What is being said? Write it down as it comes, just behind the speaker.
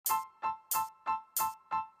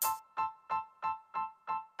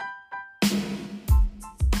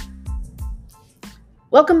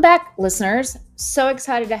Welcome back, listeners. So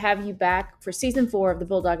excited to have you back for season 4 of The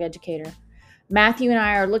Bulldog Educator. Matthew and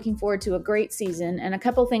I are looking forward to a great season, and a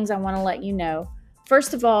couple things I want to let you know.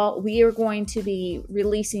 First of all, we are going to be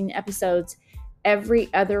releasing episodes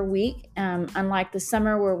every other week, unlike the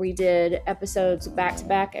summer where we did episodes back to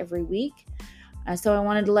back every week. So I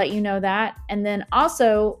wanted to let you know that. And then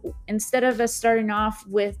also, instead of us starting off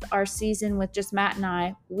with our season with just Matt and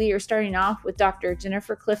I, we are starting off with Dr.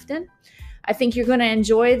 Jennifer Clifden. I think you're going to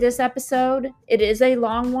enjoy this episode. It is a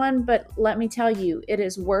long one, but let me tell you, it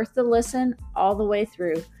is worth the listen all the way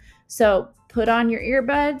through. So put on your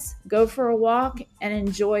earbuds, go for a walk, and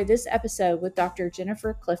enjoy this episode with Dr.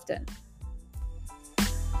 Jennifer Clifden.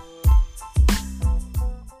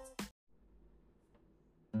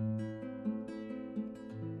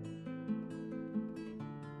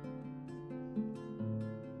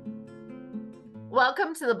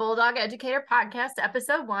 Welcome to the Bulldog Educator Podcast,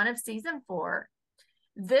 episode 1 of season 4.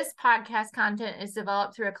 This podcast content is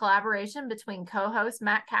developed through a collaboration between co-hosts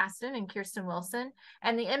Matt Caston and Kirsten Wilson,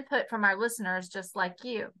 and the input from our listeners just like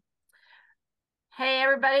you. Hey,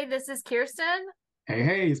 everybody, this is Kirsten.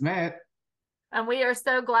 Hey, it's Matt. And we are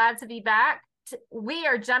so glad to be back. We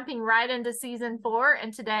are jumping right into season 4,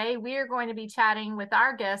 and today we are going to be chatting with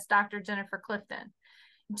our guest, Dr. Jennifer Clifden.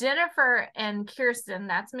 Jennifer and Kirsten,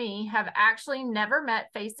 that's me, have actually never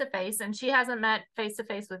met face-to-face, and she hasn't met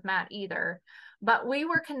face-to-face with Matt either. But we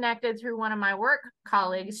were connected through one of my work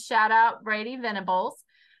colleagues, shout out Brady Venables,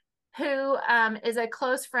 who is a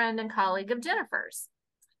close friend and colleague of Jennifer's.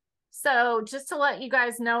 So just to let you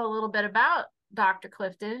guys know a little bit about Dr.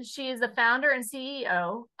 Clifden, she is the founder and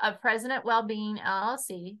CEO of Present Wellbeing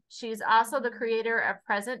LLC. She's also the creator of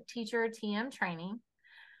Present Teacher TM Training.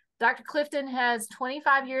 Dr. Clifden has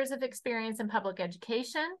 25 years of experience in public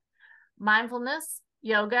education, mindfulness,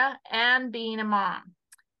 yoga, and being a mom.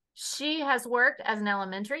 She has worked as an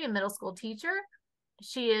elementary and middle school teacher.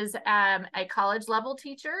 She is a college level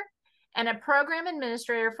teacher and a program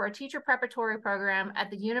administrator for a teacher preparatory program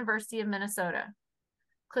at the University of Minnesota.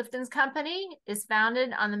 Clifden's company is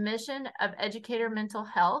founded on the mission of educator mental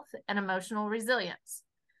health and emotional resilience.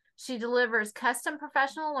 She delivers custom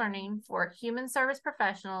professional learning for human service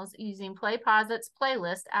professionals using PlayPosit's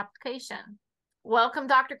playlist application. Welcome,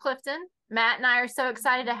 Dr. Clifden. Matt and I are so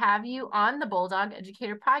excited to have you on the Bulldog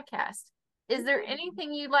Educator Podcast. Is there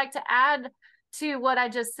anything you'd like to add to what I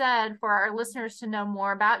just said for our listeners to know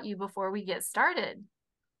more about you before we get started?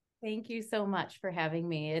 Thank you so much for having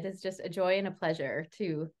me. It is just a joy and a pleasure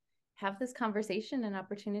to have this conversation and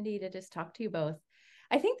opportunity to just talk to you both.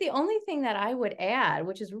 I think the only thing that I would add,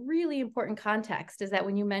 which is really important context, is that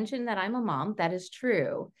when you mentioned that I'm a mom, that is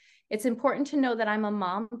true. It's important to know that I'm a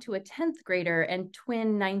mom to a 10th grader and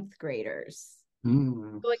twin 9th graders.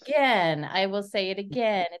 So again, I will say it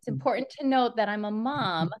again. It's important to note that I'm a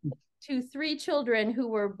mom to 3 children who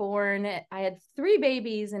were born. I had 3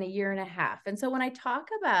 babies in a year and a half. And so when I talk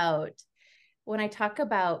about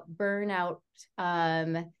burnout,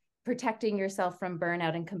 protecting yourself from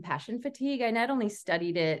burnout and compassion fatigue, I not only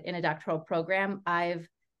studied it in a doctoral program, I've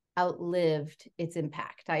outlived its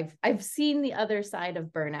impact. I've seen the other side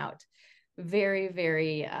of burnout very,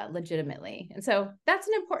 very legitimately. And so that's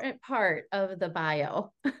an important part of the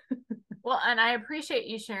bio. Well, and I appreciate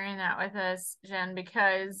you sharing that with us, Jen,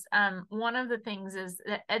 because one of the things is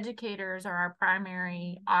that educators are our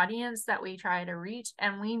primary audience that we try to reach.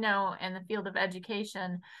 And we know in the field of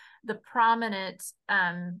education, the prominent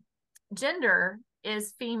gender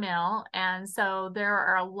is female. And so there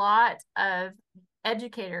are a lot of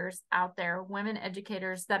educators out there, women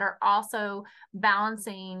educators, that are also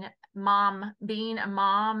balancing being a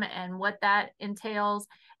mom and what that entails.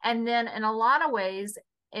 And then in a lot of ways,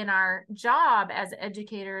 in our job as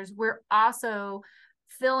educators, we're also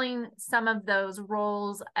filling some of those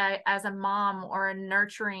roles as a mom or a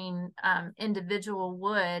nurturing individual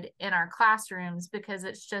would in our classrooms, because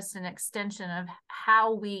it's just an extension of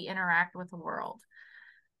how we interact with the world.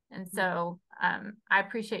 And so I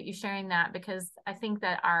appreciate you sharing that, because I think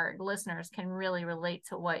that our listeners can really relate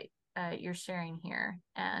to what you're sharing here.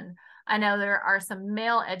 And I know there are some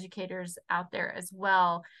male educators out there as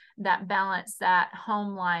well that balance that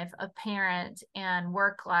home life of parent and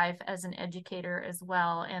work life as an educator as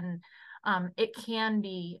well. And it can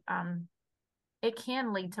lead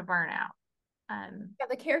to burnout. Yeah,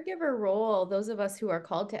 the caregiver role, those of us who are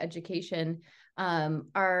called to education,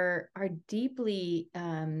 are deeply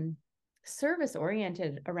service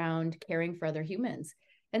oriented around caring for other humans.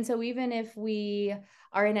 And so even if we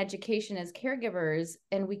are in education as caregivers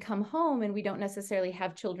and we come home and we don't necessarily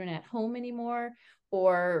have children at home anymore,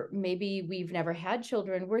 or maybe we've never had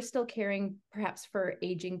children, we're still caring perhaps for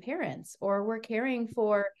aging parents, or we're caring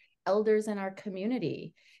for elders in our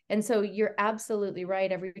community. And so you're absolutely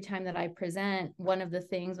right. Every time that I present, one of the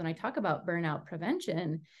things when I talk about burnout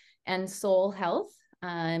prevention and soul health,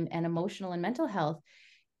 and emotional and mental health,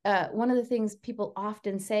 one of the things people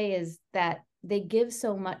often say is that they give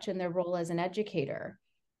so much in their role as an educator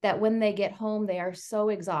that when they get home, they are so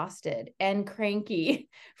exhausted and cranky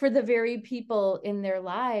for the very people in their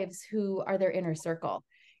lives who are their inner circle.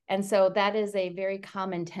 And so that is a very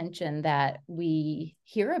common tension that we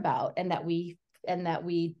hear about and that we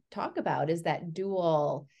talk about, is that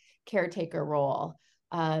dual caretaker role.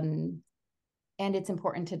 And it's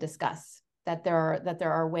important to discuss that there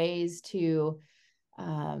are ways to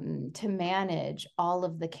manage all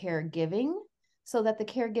of the caregiving so that the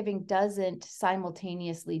caregiving doesn't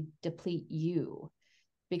simultaneously deplete you.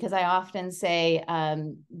 Because I often say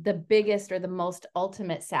the biggest or the most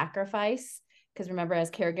ultimate sacrifice, because remember, as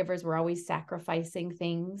caregivers, we're always sacrificing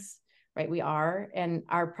things, right? We are, and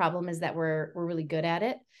our problem is that we're really good at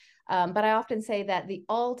it. But I often say that the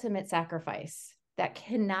ultimate sacrifice that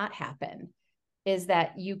cannot happen is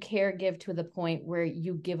that you caregive to the point where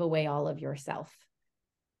you give away all of yourself,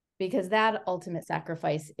 because that ultimate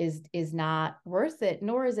sacrifice is not worth it,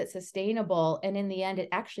 nor is it sustainable. And in the end, it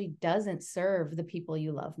actually doesn't serve the people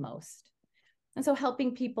you love most. And so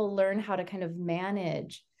helping people learn how to kind of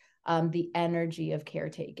manage the energy of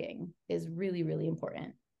caretaking is really, really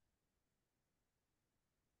important.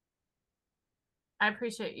 I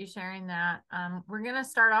appreciate you sharing that. We're going to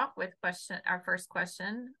start off with our first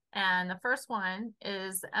question. And the first one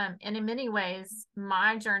is, and in many ways,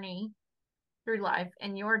 my journey through life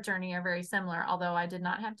and your journey are very similar, although I did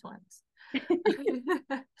not have twins.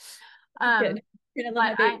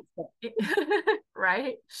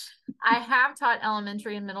 Right. I have taught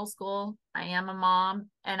elementary and middle school. I am a mom,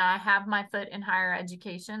 and I have my foot in higher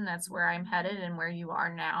education. That's where I'm headed and where you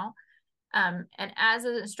are now. And as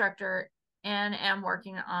an instructor, and am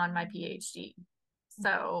working on my PhD.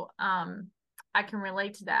 So I can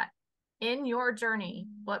relate to that. In your journey,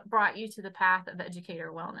 what brought you to the path of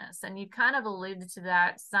educator wellness? And you kind of alluded to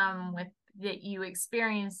that some with that you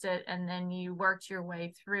experienced it and then you worked your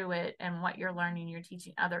way through it and what you're learning, you're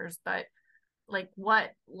teaching others. But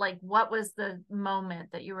what was the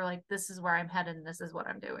moment that you were like, this is where I'm headed and this is what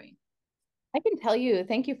I'm doing? I can tell you,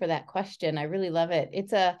 thank you for that question. I really love it.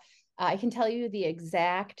 I can tell you the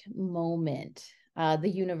exact moment the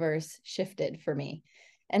universe shifted for me.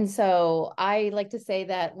 And so I like to say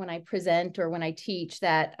that when I present or when I teach,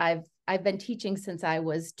 that I've been teaching since I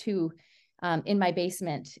was 2, in my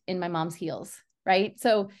basement in my mom's heels, right?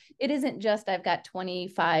 So it isn't just I've got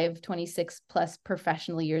 25, 26 plus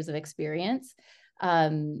professional years of experience.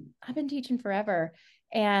 I've been teaching forever.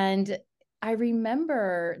 And I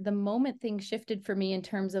remember the moment things shifted for me in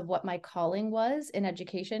terms of what my calling was in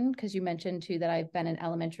education, because you mentioned too that I've been an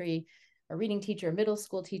elementary, a reading teacher, a middle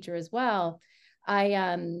school teacher as well.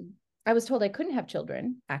 I was told I couldn't have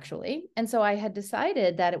children, actually. And so I had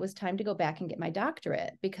decided that it was time to go back and get my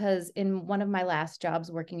doctorate, because in one of my last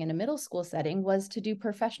jobs working in a middle school setting was to do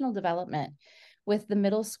professional development with the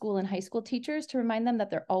middle school and high school teachers to remind them that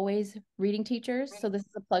they're always reading teachers. So this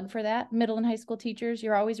is a plug for that. Middle and high school teachers,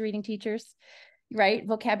 you're always reading teachers, right?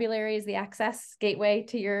 Vocabulary is the access gateway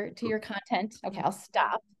to your content. Okay, I'll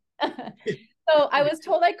stop. So I was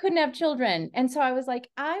told I couldn't have children. And so I was like,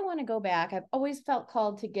 I want to go back. I've always felt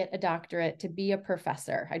called to get a doctorate, to be a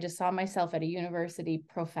professor. I just saw myself at a university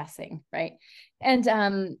professing, right?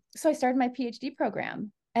 And so I started my PhD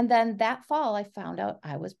program. And then that fall, I found out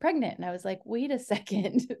I was pregnant. And I was like, wait a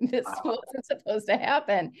second, this wasn't supposed to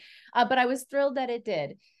happen. But I was thrilled that it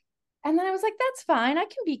did. And then I was like, that's fine. I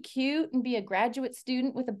can be cute and be a graduate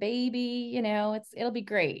student with a baby, it'll be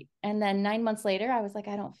great. And then 9 months later, I was like,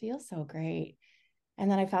 I don't feel so great. And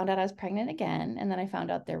then I found out I was pregnant again. And then I found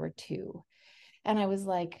out there were 2. And I was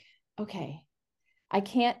like, okay, I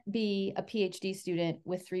can't be a PhD student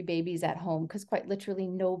with 3 babies at home, because quite literally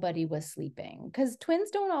nobody was sleeping, because twins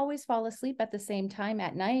don't always fall asleep at the same time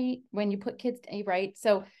at night when you put kids, right?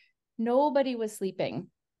 So nobody was sleeping.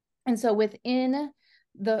 And so I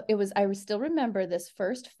still remember this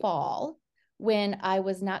first fall when I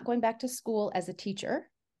was not going back to school as a teacher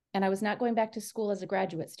and I was not going back to school as a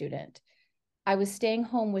graduate student. I was staying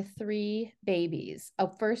home with 3 babies, a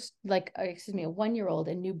 1-year-old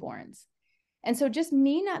and newborns. And so just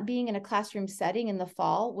me not being in a classroom setting in the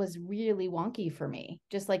fall was really wonky for me,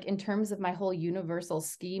 just like in terms of my whole universal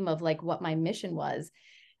scheme of like what my mission was.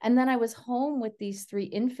 And then I was home with these 3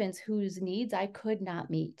 infants whose needs I could not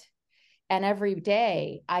meet. And every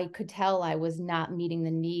day I could tell I was not meeting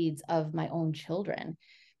the needs of my own children.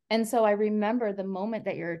 And so I remember the moment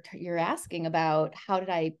that you're asking about, how did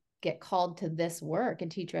I get called to this work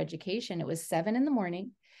and teacher education? It was 7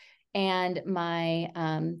 a.m. and my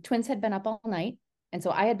twins had been up all night. And so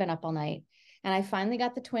I had been up all night, and I finally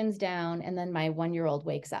got the twins down, and then my 1-year-old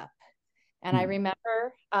wakes up. And I remember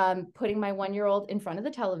putting my 1-year-old in front of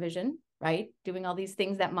the television, right? Doing all these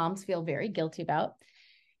things that moms feel very guilty about.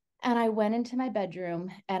 And I went into my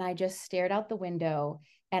bedroom and I just stared out the window,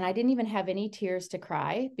 and I didn't even have any tears to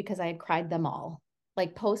cry because I had cried them all.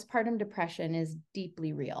 Like, postpartum depression is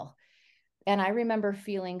deeply real. And I remember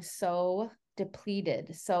feeling so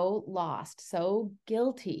depleted, so lost, so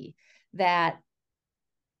guilty that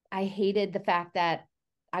I hated the fact that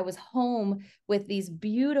I was home with these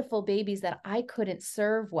beautiful babies that I couldn't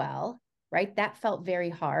serve well, right? That felt very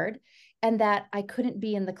hard. And that I couldn't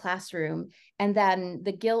be in the classroom. And then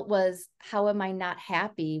the guilt was, how am I not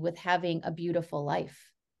happy with having a beautiful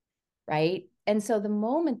life, right? And so the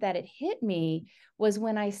moment that it hit me was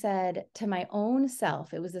when I said to my own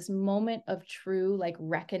self, it was this moment of true, like,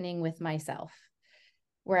 reckoning with myself,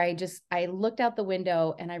 where I looked out the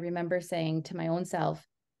window and I remember saying to my own self,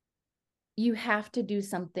 you have to do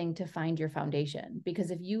something to find your foundation,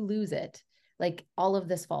 because if you lose it, like, all of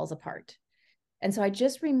this falls apart. And so I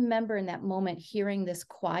just remember in that moment hearing this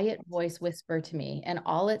quiet voice whisper to me, and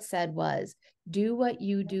all it said was, do what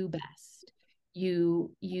you do best.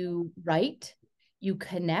 You write, you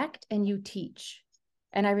connect, and you teach.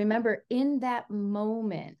 And I remember in that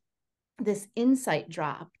moment, this insight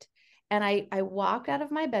dropped. And I walked out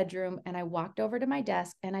of my bedroom and I walked over to my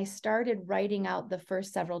desk and I started writing out the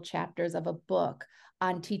first several chapters of a book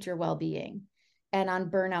on teacher well-being and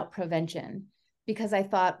on burnout prevention, because I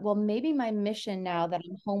thought, well, maybe my mission, now that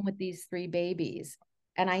I'm home with these 3 babies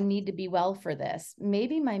and I need to be well for this,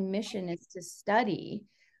 maybe my mission is to study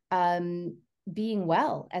being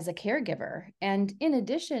well as a caregiver. And in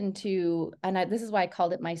addition to, this is why I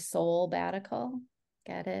called it my soul sabbatical.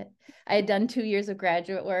 Get it? I had done 2 years of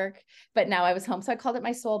graduate work, but now I was home. So I called it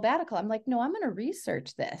my soul sabbatical. I'm like, no, I'm going to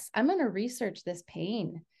research this. I'm going to research this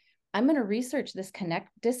pain. I'm going to research this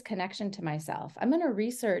disconnection to myself. I'm going to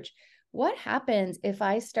research what happens if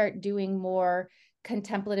I start doing more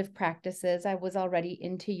contemplative practices. I was already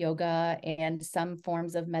into yoga and some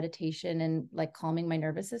forms of meditation and, like, calming my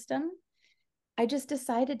nervous system. I just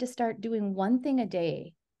decided to start doing one thing a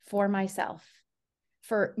day for myself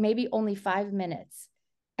for maybe only 5 minutes.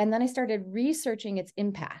 And then I started researching its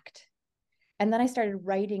impact. And then I started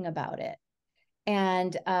writing about it.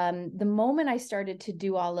 And the moment I started to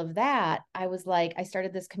do all of that, I was like, I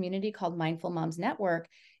started this community called Mindful Moms Network.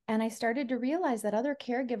 And I started to realize that other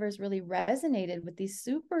caregivers really resonated with these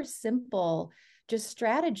super simple, just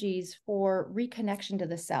strategies for reconnection to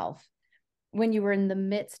the self when you were in the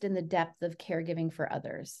midst, in the depth of caregiving for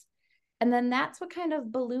others. And then that's what kind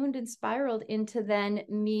of ballooned and spiraled into then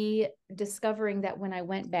me discovering that when I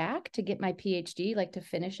went back to get my PhD, like to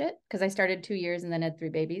finish it, because I started 2 years and then had 3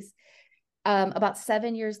 babies. About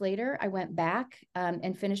 7 years later, I went back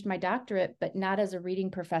and finished my doctorate, but not as a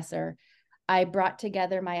reading professor. I brought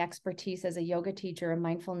together my expertise as a yoga teacher, a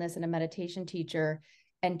mindfulness and a meditation teacher,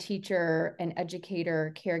 and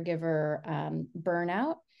educator, caregiver,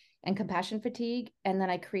 burnout and compassion fatigue. And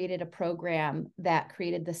then I created a program that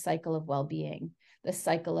created the cycle of well-being, the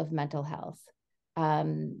cycle of mental health,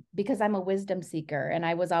 because I'm a wisdom seeker. And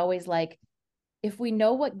I was always like, if we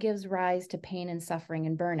know what gives rise to pain and suffering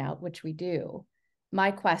and burnout, which we do,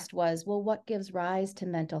 my quest was, well, what gives rise to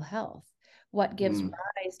mental health? What gives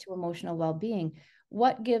rise to emotional well-being?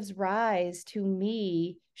 What gives rise to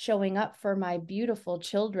me showing up for my beautiful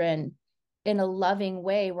children in a loving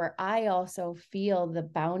way, where I also feel the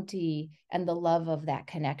bounty and the love of that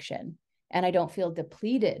connection, and I don't feel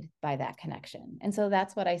depleted by that connection? And so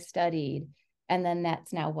that's what I studied. And then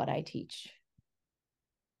that's now what I teach.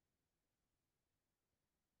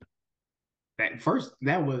 I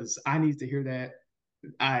need to hear that.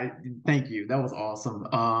 I thank you. That was awesome.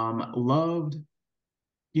 Loved,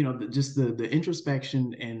 just the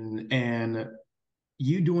introspection and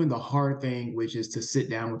you doing the hard thing, which is to sit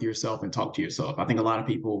down with yourself and talk to yourself. I think a lot of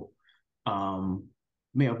people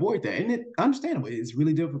may avoid that, and it understandable. It's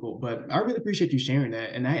really difficult, but I really appreciate you sharing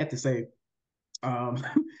that. And I have to say, I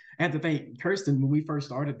have to thank Kirsten when we first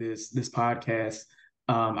started this podcast.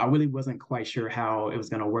 I really wasn't quite sure how it was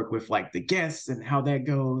going to work with, like, the guests and how that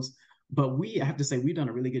goes. But I have to say, we've done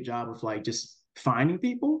a really good job of, like, just finding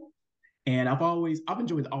people. And I've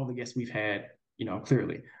enjoyed all the guests we've had,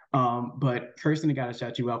 clearly. But Kirsten, I got to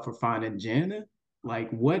shout you out for finding Jen. like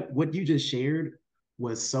what you just shared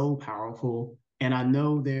was so powerful. And I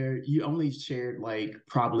know you only shared like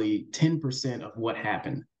probably 10% of what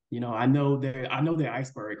happened. I know the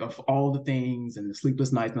iceberg of all the things and the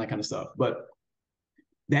sleepless nights and that kind of stuff. But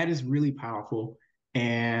that is really powerful.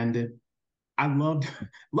 And I loved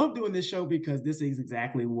love doing this show because this is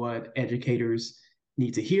exactly what educators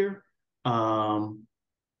need to hear. Um,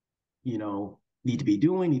 need to be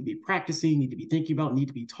doing, need to be practicing, need to be thinking about, need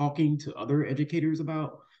to be talking to other educators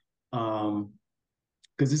about. Because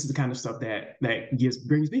this is the kind of stuff that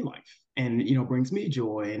brings me life and brings me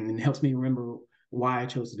joy and helps me remember why I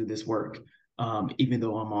chose to do this work. Even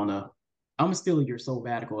though I'm still a your soul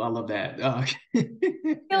sabbatical. I love that. Feel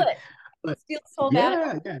it. But Still soul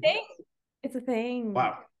yeah, sabbatical. yeah. It's a thing.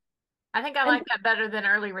 Wow. I think I like that better than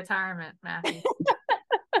early retirement, Matthew.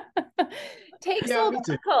 Take Yeah, soul me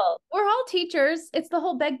too. sabbatical. We're all teachers. It's the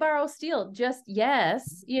whole beg, borrow, steal. Just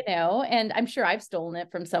yes, and I'm sure I've stolen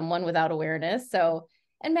it from someone without awareness. So,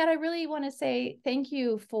 and Matt, I really want to say thank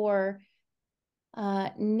you for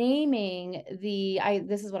naming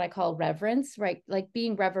this is what I call reverence, right? Like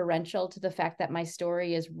being reverential to the fact that my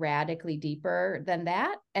story is radically deeper than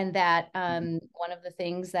that. And that one of the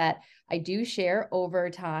things that I do share over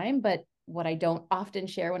time, but what I don't often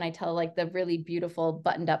share when I tell like the really beautiful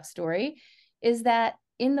buttoned up story is that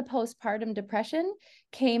in the postpartum depression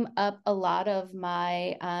came up a lot of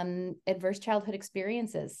my adverse childhood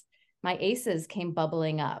experiences. My ACEs came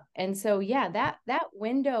bubbling up. And so, yeah, that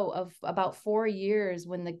window of about 4 years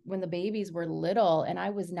when the babies were little and I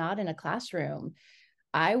was not in a classroom,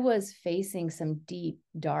 I was facing some deep,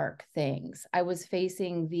 dark things. I was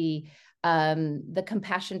facing the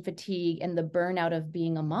compassion fatigue and the burnout of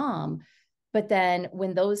being a mom. But then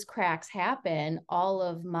when those cracks happen, all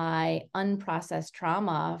of my unprocessed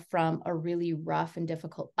trauma from a really rough and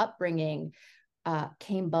difficult upbringing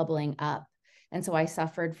came bubbling up. And so I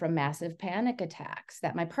suffered from massive panic attacks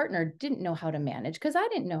that my partner didn't know how to manage because I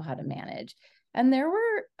didn't know how to manage. And there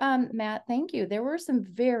were, Matt, thank you. There were some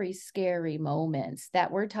very scary moments that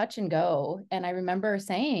were touch and go. And I remember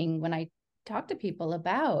saying when I talked to people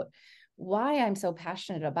about why I'm so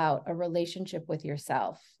passionate about a relationship with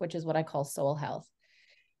yourself, which is what I call soul health,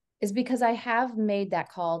 is because I have made that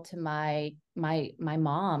call to my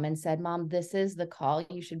mom and said, Mom, this is the call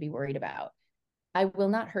you should be worried about. I will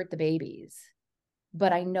not hurt the babies,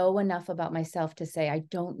 but I know enough about myself to say, I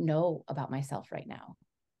don't know about myself right now.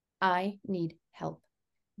 I need help.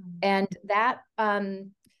 Mm-hmm. And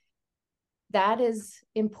that is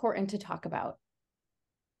important to talk about.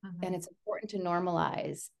 Mm-hmm. And it's important to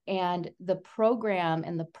normalize. And the program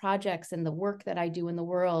and the projects and the work that I do in the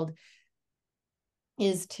world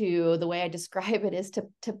is the way I describe it is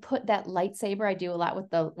to put that lightsaber. I do a lot with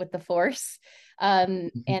the force.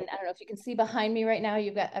 And I don't know if you can see behind me right now,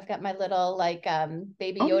 I've got my little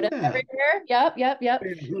baby Yoda everywhere. Yep.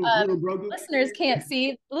 Listeners can't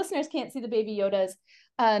see the baby Yodas.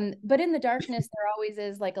 But in the darkness, there always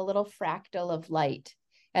is like a little fractal of light.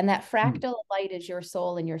 And that fractal of light is your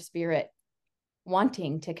soul and your spirit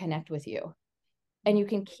wanting to connect with you. And you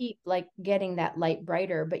can keep getting that light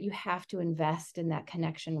brighter, but you have to invest in that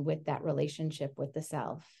connection with that relationship with the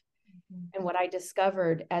self. Mm-hmm. And what I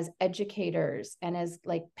discovered as educators and as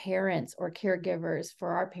parents or caregivers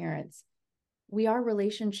for our parents, we are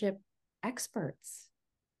relationship experts.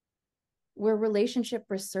 We're relationship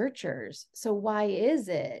researchers. So why is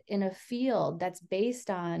it in a field that's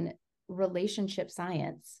based on relationship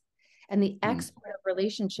science and the expert of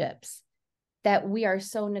relationships that we are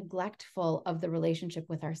so neglectful of the relationship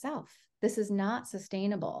with ourselves? This is not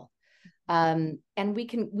sustainable. And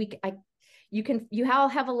you all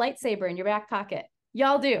have a lightsaber in your back pocket.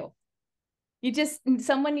 Y'all do.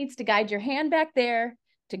 Someone needs to guide your hand back there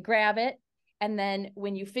to grab it. And then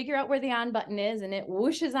when you figure out where the on button is and it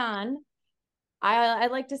whooshes on, I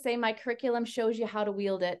like to say my curriculum shows you how to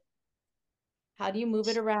wield it. How do you move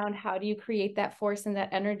it around? How do you create that force and that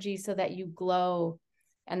energy so that you glow?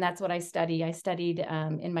 And that's what I study. I studied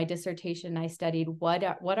in my dissertation, I studied what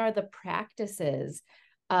are the practices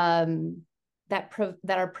that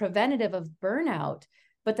are preventative of burnout,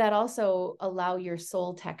 but that also allow your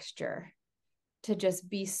soul texture to just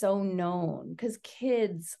be so known, because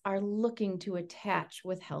kids are looking to attach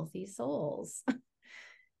with healthy souls.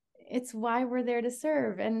 It's why we're there to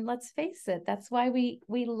serve. And let's face it, that's why we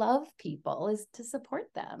love people, is to support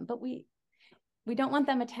them. But we don't want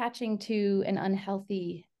them attaching to an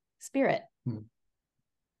unhealthy spirit.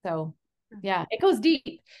 So yeah, it goes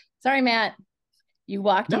deep. Sorry, Matt. You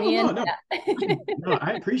walked me in. No,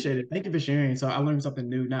 I appreciate it. Thank you for sharing. So I learned something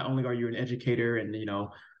new. Not only are you an educator and,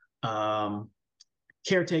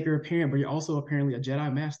 caretaker, parent, but you're also apparently a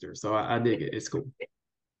Jedi master. So I dig it. It's cool.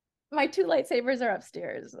 My 2 lightsabers are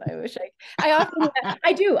upstairs. I wish I often,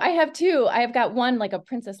 I do. I have 2. I have got one, like a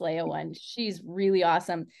Princess Leia one. She's really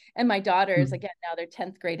awesome. And my daughters, again, now they're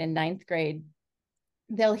 10th grade and 9th grade.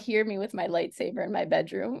 They'll hear me with my lightsaber in my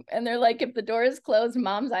bedroom. And they're like, if the door is closed,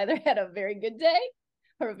 mom's either had a very good day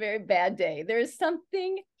or a very bad day. There's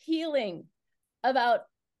something healing about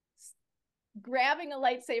grabbing a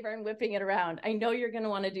lightsaber and whipping it around. I know you're going to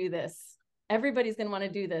want to do this. Everybody's going to want to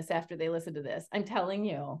do this after they listen to this. I'm telling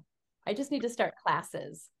you. I just need to start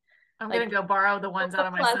classes. I'm going to go borrow the ones out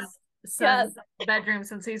of my son's bedroom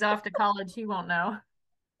since he's off to college. He won't know.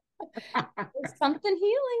 There's something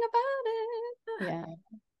healing about it. Yeah.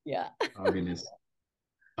 Yeah. Oh, goodness.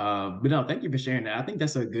 But no, thank you for sharing that. I think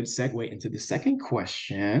that's a good segue into the second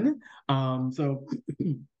question. So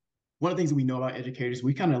one of the things that we know about educators,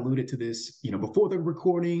 we kind of alluded to this, before the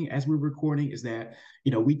recording, as we're recording, is that,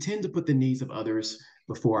 we tend to put the needs of others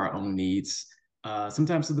before our own needs.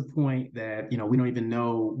 Sometimes to the point that, we don't even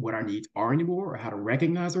know what our needs are anymore or how to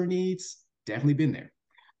recognize our needs. Definitely been there.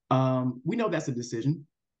 We know that's a decision.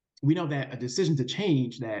 We know that a decision to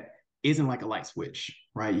change that isn't like a light switch,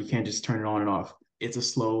 right? You can't just turn it on and off. It's a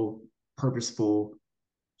slow, purposeful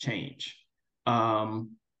change.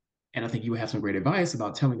 And I think you have some great advice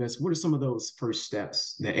about telling us what are some of those first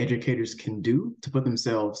steps that educators can do to put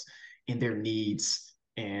themselves in their needs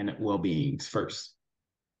and well-beings first.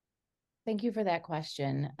 Thank you for that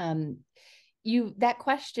question. That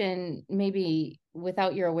question, maybe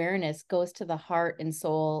without your awareness, goes to the heart and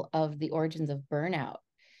soul of the origins of burnout.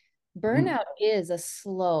 Burnout is a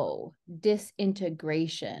slow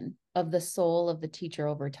disintegration of the soul of the teacher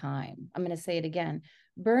over time. I'm going to say it again.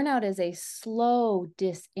 Burnout is a slow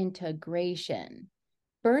disintegration.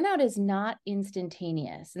 Burnout is not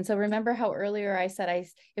instantaneous. And so remember how earlier I said,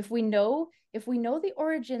 if we know the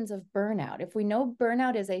origins of burnout, if we know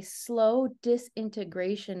burnout is a slow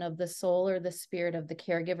disintegration of the soul or the spirit of the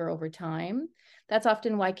caregiver over time, that's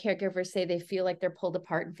often why caregivers say they feel like they're pulled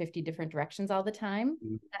apart in 50 different directions all the time.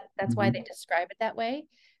 That's why they describe it that way.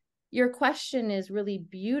 Your question is really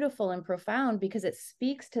beautiful and profound because it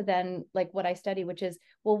speaks to then like what I study, which is,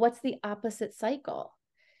 well, what's the opposite cycle?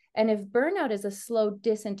 And if burnout is a slow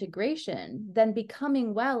disintegration, then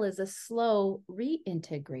becoming well is a slow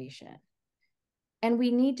reintegration. And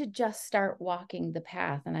we need to just start walking the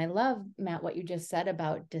path. And I love, Matt, what you just said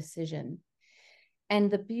about decision. And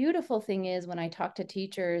the beautiful thing is when I talk to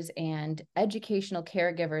teachers and educational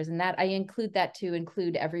caregivers, and that I include that to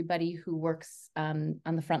include everybody who works on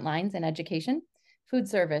the front lines in education, food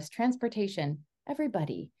service, transportation,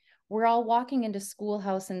 everybody. We're all walking into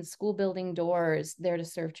schoolhouse and school building doors there to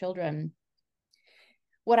serve children.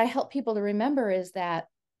 What I help people to remember is that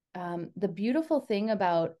the beautiful thing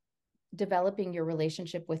about developing your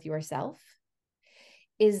relationship with yourself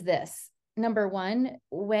is this. Number one,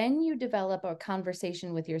 when you develop a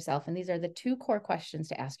conversation with yourself, and these are the 2 core questions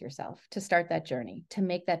to ask yourself to start that journey, to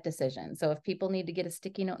make that decision. So if people need to get a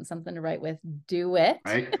sticky note and something to write with, do it.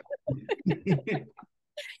 Right.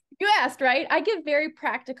 You asked, right? I give very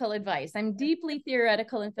practical advice. I'm deeply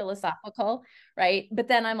theoretical and philosophical, right? But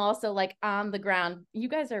then I'm also like on the ground. You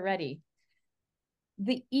guys are ready.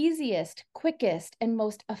 The easiest, quickest, and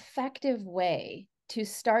most effective way to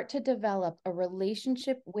start to develop a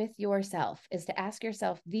relationship with yourself is to ask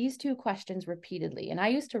yourself these 2 questions repeatedly. And I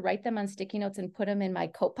used to write them on sticky notes and put them in my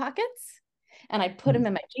coat pockets. And I'd put them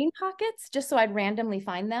in my jean pockets just so I'd randomly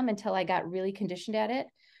find them until I got really conditioned at it.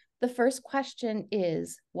 The first question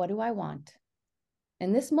is, what do I want?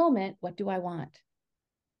 In this moment, what do I want?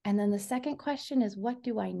 And then the second question is, what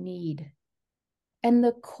do I need? And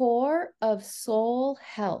the core of soul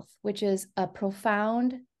health, which is a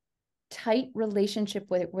profound, tight relationship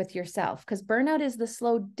with yourself, because burnout is the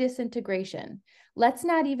slow disintegration. Let's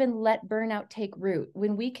not even let burnout take root.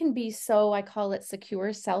 When we can be so, I call it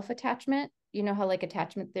secure self-attachment. You know how like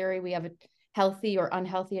attachment theory, we have healthy or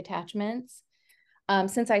unhealthy attachments.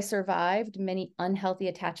 Since I survived many unhealthy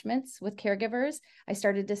attachments with caregivers, I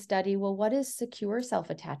started to study, well, what is secure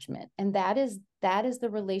self-attachment? And that is the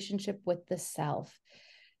relationship with the self.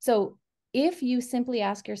 So if you simply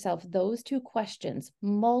ask yourself those 2 questions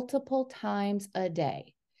multiple times a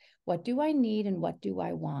day, what do I need and what do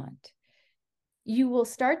I want? You will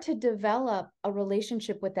start to develop a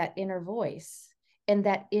relationship with that inner voice and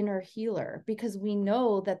that inner healer, because we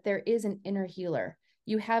know that there is an inner healer.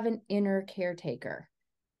 You have an inner caretaker.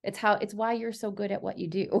 It's why you're so good at what you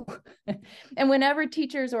do. And whenever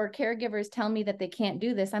teachers or caregivers tell me that they can't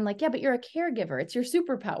do this, I'm like, yeah, but you're a caregiver. It's your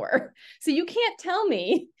superpower. So you can't tell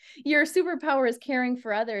me your superpower is caring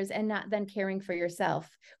for others and not then caring for yourself.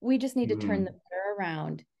 We just need to turn the are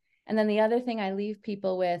around. And then the other thing I leave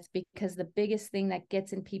people with, because the biggest thing that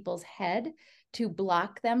gets in people's head to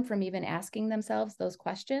block them from even asking themselves those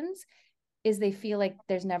questions is they feel like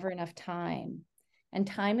there's never enough time. And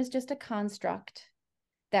time is just a construct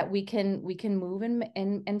that we can move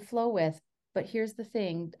and flow with. But here's the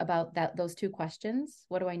thing about those two questions: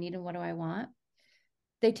 what do I need and what do I want?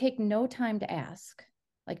 They take no time to ask,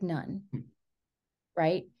 like none,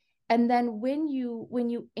 right? And then when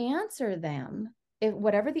you answer them, if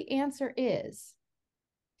whatever the answer is,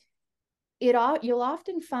 you'll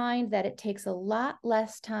often find that it takes a lot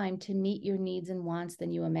less time to meet your needs and wants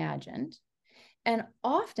than you imagined. And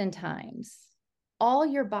oftentimes, all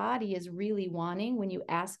your body is really wanting when you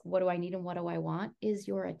ask, what do I need and what do I want, is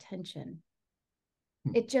your attention.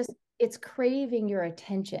 It's craving your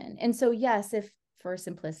attention. And so, yes, if for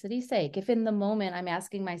simplicity's sake, if in the moment I'm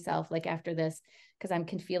asking myself, like after this, because I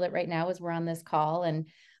can feel it right now as we're on this call, and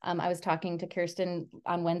I was talking to Kirsten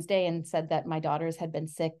on Wednesday and said that my daughters had been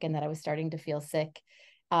sick and that I was starting to feel sick.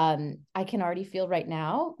 I can already feel right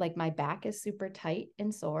now, like my back is super tight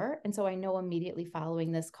and sore. And so I know immediately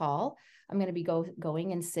following this call, I'm going to be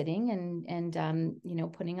going and sitting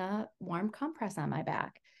and putting a warm compress on my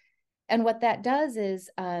back. And what that does is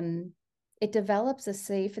it develops a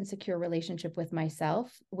safe and secure relationship with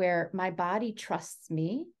myself where my body trusts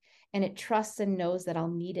me and it trusts and knows that I'll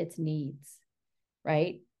meet its needs,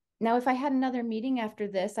 right? Now, if I had another meeting after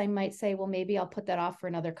this, I might say, well, maybe I'll put that off for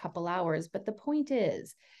another couple hours. But the point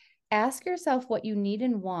is, ask yourself what you need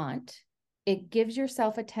and want. It gives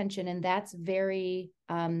yourself attention, and that's very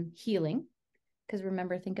healing. Because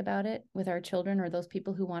remember, think about it with our children or those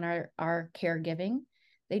people who want our caregiving.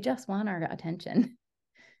 They just want our attention.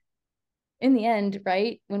 In the end,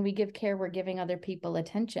 right? When we give care, we're giving other people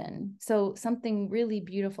attention. So something really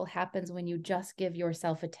beautiful happens when you just give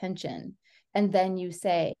yourself attention. And then you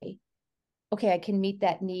say, okay, I can meet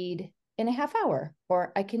that need in a half hour,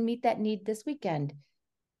 or I can meet that need this weekend.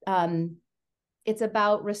 It's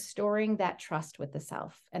about restoring that trust with the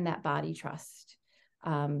self and that body trust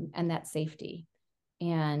and that safety.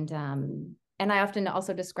 And I often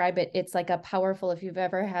also describe it, it's like a powerful, if you've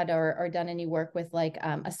ever had or done any work with like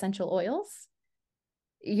essential oils,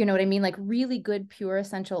 you know what I mean? Like really good, pure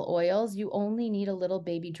essential oils. You only need a little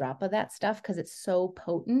baby drop of that stuff because it's so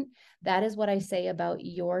potent. That is what I say about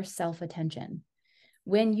your self-attention.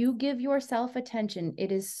 When you give yourself attention,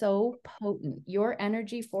 it is so potent. Your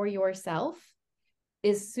energy for yourself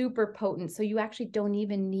is super potent. So you actually don't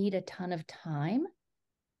even need a ton of time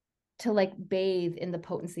to like bathe in the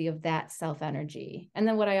potency of that self energy. And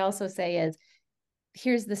then what I also say is,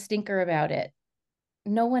 here's the stinker about it.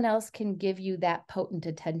 No one else can give you that potent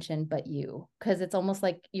attention but you, because it's almost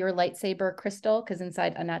like your lightsaber crystal, because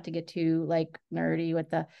inside, not to get too like nerdy with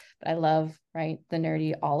but I love, right, the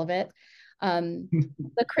nerdy, all of it.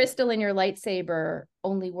 The crystal in your lightsaber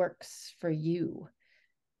only works for you,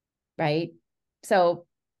 right? So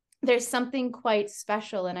there's something quite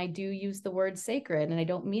special, and I do use the word sacred, and I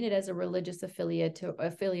don't mean it as a religious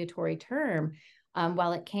affiliatory term,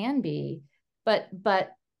 while it can be, but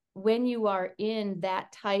when you are in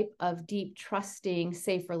that type of deep, trusting,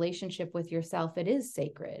 safe relationship with yourself, it is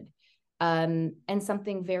sacred. And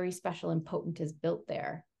something very special and potent is built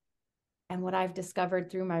there. And what I've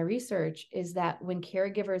discovered through my research is that when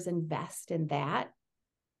caregivers invest in that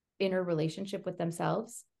inner relationship with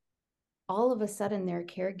themselves, all of a sudden their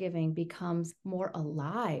caregiving becomes more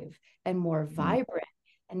alive and more vibrant.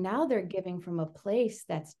 And now they're giving from a place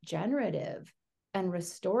that's generative and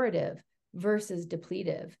restorative versus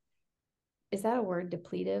depletive. Is that a word,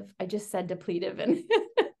 depletive? I just said depletive and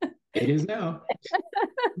it is now.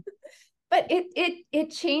 But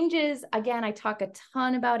it changes. Again, I talk a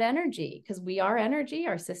ton about energy because we are energy,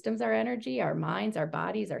 our systems are energy, our minds, our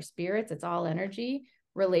bodies, our spirits, it's all energy.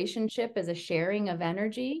 Relationship is a sharing of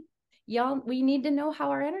energy. Y'all, we need to know how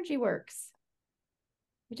our energy works.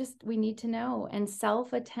 We need to know. And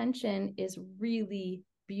self-attention is really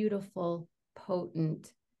beautiful,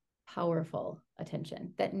 potent, powerful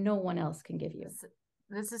attention that no one else can give you.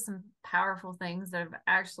 This is some powerful things that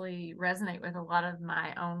actually resonate with a lot of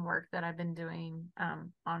my own work that I've been doing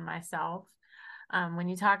on myself. When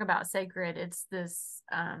you talk about sacred, it's this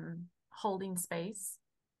holding space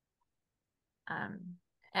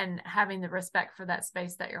and having the respect for that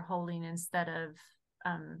space that you're holding instead of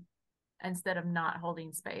not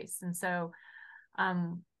holding space. And so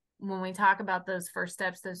when we talk about those first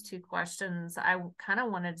steps, those two questions, I kind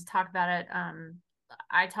of wanted to talk about it.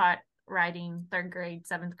 I taught writing 3rd grade,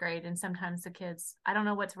 7th grade, and sometimes the kids, I don't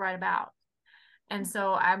know what to write about. And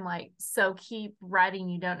so I'm like, so keep writing.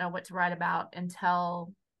 You don't know what to write about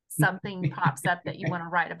until something pops up that you want to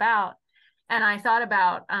write about. And I thought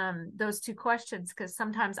about those two questions because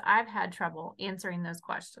sometimes I've had trouble answering those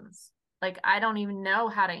questions. Like, I don't even know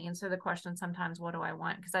how to answer the question sometimes, what do I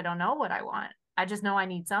want? Because I don't know what I want. I just know I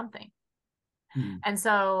need something. And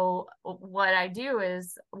so what I do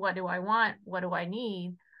is, what do I want? What do I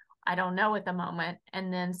need? I don't know at the moment.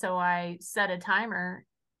 And then so I set a timer,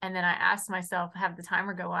 and then I ask myself, have the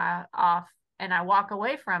timer go off, and I walk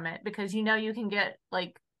away from it, because you can get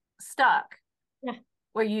like stuck. Yeah.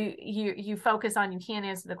 Where you focus on, you can't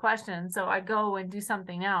answer the question. So I go and do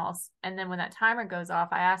something else. And then when that timer goes off,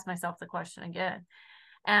 I ask myself the question again.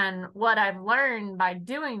 And what I've learned by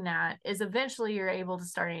doing that is eventually you're able to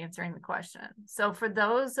start answering the question. So for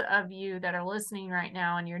those of you that are listening right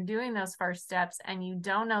now and you're doing those first steps and you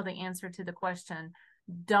don't know the answer to the question,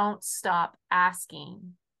 don't stop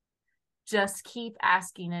asking. Just keep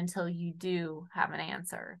asking until you do have an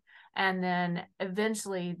answer. And then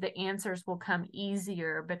eventually the answers will come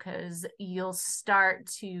easier, because you'll start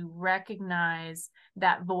to recognize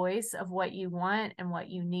that voice of what you want and what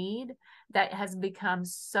you need that has become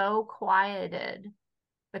so quieted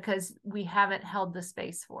because we haven't held the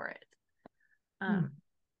space for it.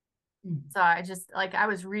 So I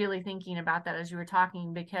was really thinking about that as you were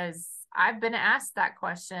talking, because I've been asked that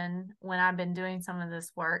question when I've been doing some of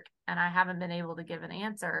this work and I haven't been able to give an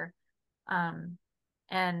answer.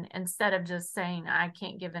 And instead of just saying, I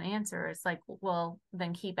can't give an answer, it's like, well,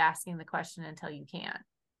 then keep asking the question until you can.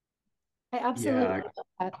 I absolutely Yeah. love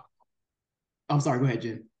that. I'm sorry. Go ahead,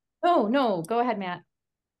 Jen. Oh, no, go ahead, Matt.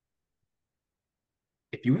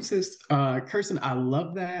 If you insist, Kirsten, I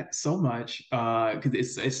love that so much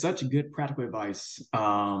because it's such good practical advice.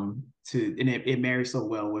 And it marries so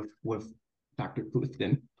well with Dr.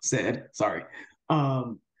 Clifden said. Sorry.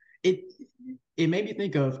 It it made me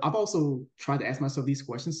think of, I've also tried to ask myself these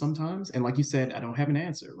questions sometimes, and like you said, I don't have an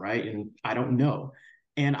answer, right? And I don't know.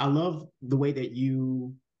 And I love the way that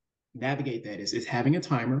you navigate that is having a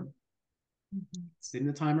timer, setting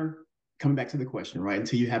the timer, coming back to the question, right?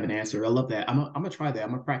 Until you have an answer. I love that. I'm gonna try that.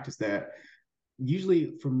 I'm gonna practice that.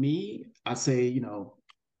 Usually for me, I say,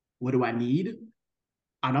 what do I need?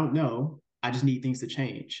 I don't know. I just need things to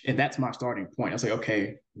change. And that's my starting point. I say,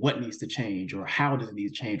 okay, what needs to change, or how does it need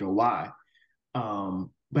to change, or why?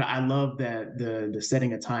 But I love that the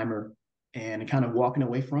setting a timer and kind of walking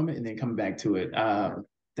away from it and then coming back to it.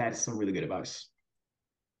 That is some really good advice.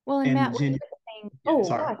 Well, and Matt, And what you Jen, were saying, yeah, oh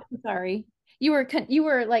sorry. gosh, I'm sorry. You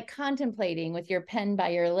were like contemplating with your pen by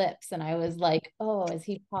your lips, and I was like, oh, is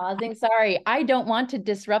he pausing? Sorry, I don't want to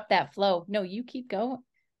disrupt that flow. No, you keep going.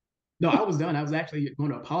 No, I was done. I was actually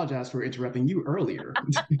going to apologize for interrupting you earlier.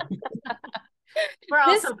 We're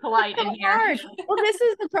This also polite so in here. hard. Well, this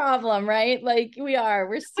is the problem, right? Like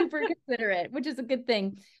we're super considerate, which is a good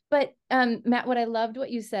thing. But Matt, what I loved what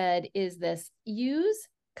you said is this: use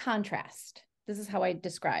contrast. This is how I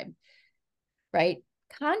describe, right?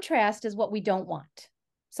 Contrast is what we don't want.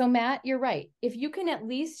 So Matt, you're right. If you can at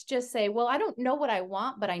least just say, well, I don't know what I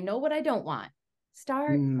want, but I know what I don't want.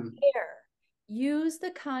 Start there. Use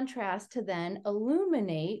the contrast to then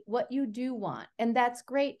illuminate what you do want. And that's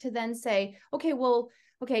great to then say, okay, well,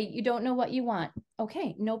 okay, you don't know what you want.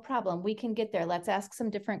 Okay, no problem. We can get there. Let's ask some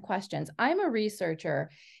different questions. I'm a researcher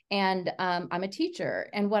and I'm a teacher.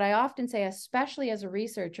 And what I often say, especially as a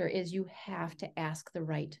researcher, is you have to ask the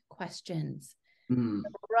right questions. The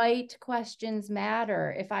right questions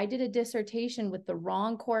matter. If I did a dissertation with the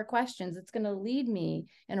wrong core questions, it's going to lead me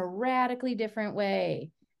in a radically different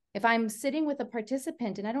way. If I'm sitting with a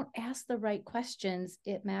participant and I don't ask the right questions,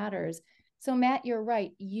 it matters. So Matt, you're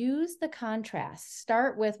right. Use the contrast.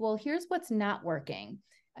 Start with, well, here's what's not working.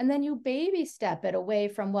 And then you baby step it away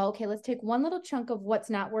from, well, okay, let's take one little chunk of what's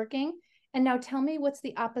not working. And now tell me what's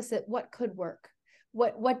the opposite. What could work?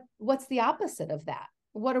 What's the opposite of that?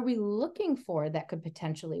 What are we looking for that could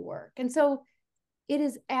potentially work? And so it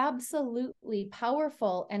is absolutely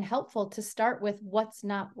powerful and helpful to start with what's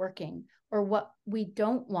not working or what we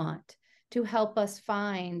don't want, to help us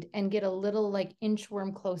find and get a little like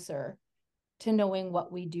inchworm closer to knowing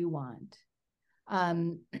what we do want.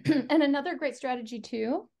 And another great strategy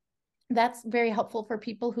too, that's very helpful for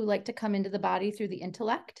people who like to come into the body through the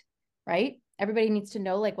intellect, right? Everybody needs to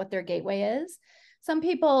know like what their gateway is. Some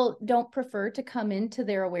people don't prefer to come into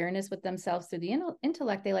their awareness with themselves through the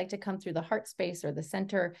intellect. They like to come through the heart space or the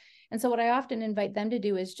center. And so what I often invite them to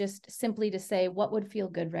do is just simply to say, what would feel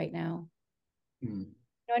good right now?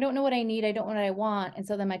 I don't know what I need. I don't know what I want. And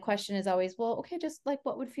so then my question is always, well, okay, just like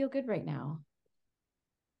what would feel good right now?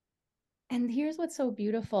 And here's what's so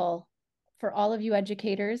beautiful for all of you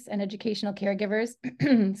educators and educational caregivers,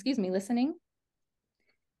 excuse me, listening.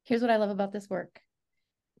 Here's what I love about this work.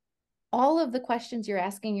 All of the questions you're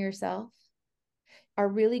asking yourself are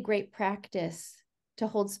really great practice to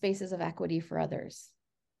hold spaces of equity for others.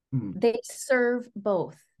 Mm. They serve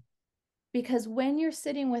both. Because when you're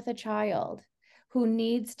sitting with a child who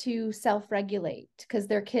needs to self-regulate because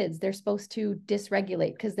they're kids, they're supposed to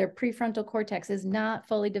dysregulate because their prefrontal cortex is not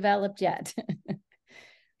fully developed yet,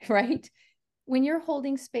 right? When you're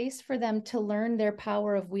holding space for them to learn their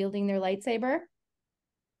power of wielding their lightsaber,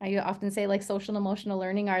 I often say like social and emotional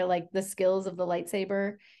learning are like the skills of the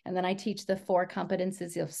lightsaber. And then I teach the 4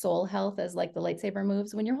 competencies of soul health as like the lightsaber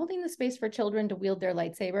moves. When you're holding the space for children to wield their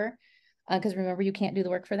lightsaber, because remember, you can't do the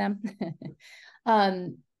work for them.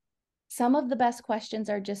 Some of the best questions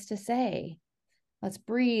are just to say, let's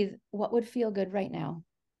breathe. What would feel good right now?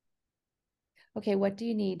 Okay, what do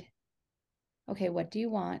you need? Okay, what do you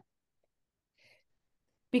want?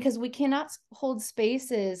 Because we cannot hold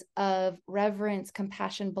spaces of reverence,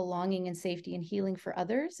 compassion, belonging, and safety and healing for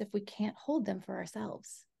others if we can't hold them for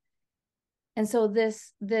ourselves. And so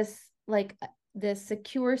this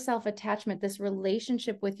secure self-attachment, this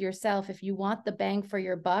relationship with yourself, if you want the bang for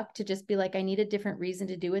your buck to just be like, I need a different reason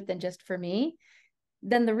to do it than just for me,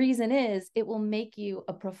 then the reason is it will make you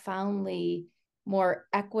a profoundly more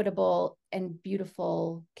equitable and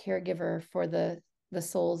beautiful caregiver for the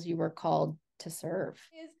souls you were called to serve.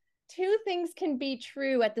 Two things can be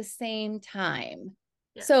true at the same time.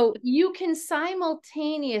 Yeah. So you can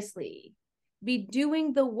simultaneously be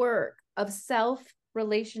doing the work of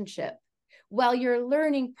self-relationship while you're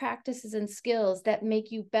learning practices and skills that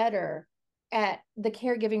make you better at the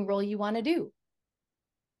caregiving role you want to do.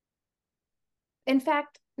 In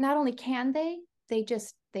fact, not only can they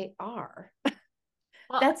are.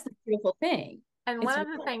 Well, that's the beautiful thing. And one of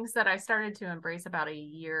the things that I started to embrace about a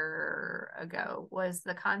year ago was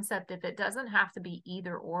the concept, if it doesn't have to be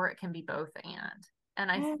either or, it can be both and.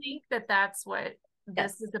 And I think that that's what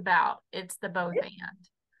this is about. It's the both and.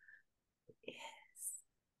 Yes.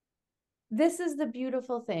 This is the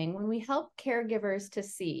beautiful thing. When we help caregivers to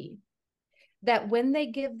see that when they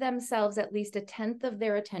give themselves at least 1/10 of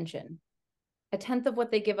their attention, 1/10 of what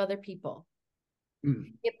they give other people,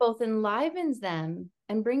 it both enlivens them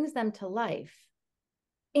and brings them to life.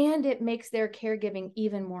 And it makes their caregiving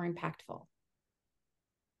even more impactful.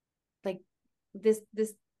 Like this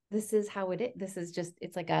is how it is. This is just,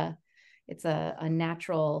 it's a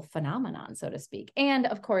natural phenomenon, so to speak. And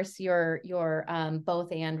of course, your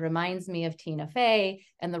both and reminds me of Tina Fey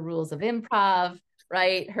and the rules of improv,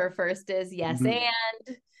 right? Her first is yes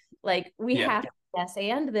and. Like we have to yes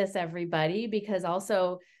and this, everybody, because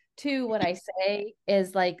also too, what I say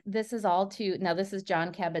is like, this is all too, now this is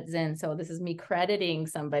Jon Kabat-Zinn. So this is me crediting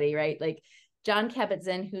somebody, right? Like Jon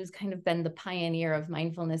Kabat-Zinn, who's kind of been the pioneer of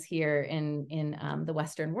mindfulness here in the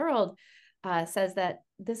Western world, says that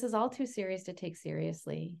this is all too serious to take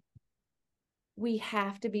seriously. We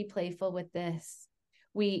have to be playful with this.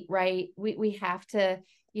 We have to,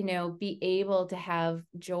 be able to have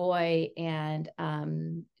joy and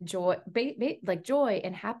joy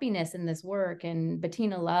and happiness in this work. And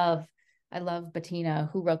I love Bettina,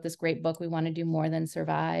 who wrote this great book, We Want to Do More Than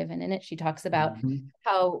Survive. And in it, she talks about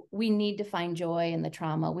how we need to find joy in the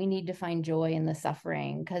trauma. We need to find joy in the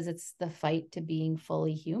suffering because it's the fight to being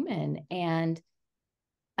fully human. And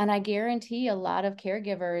I guarantee a lot of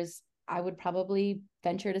caregivers, I would probably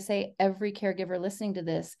venture to say every caregiver listening to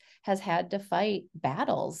this has had to fight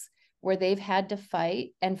battles where they've had to fight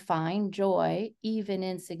and find joy, even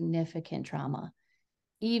in significant trauma,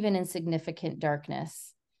 even in significant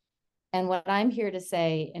darkness. And what I'm here to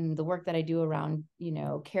say in the work that I do around,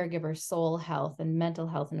 caregiver soul health and mental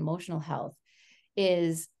health and emotional health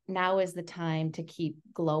is now is the time to keep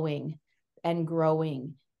glowing and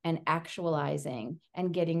growing and actualizing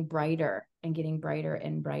and getting brighter and getting brighter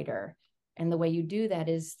and brighter. And the way you do that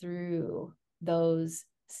is through those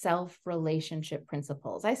self-relationship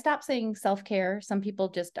principles. I stopped saying self-care. Some people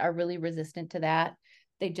just are really resistant to that.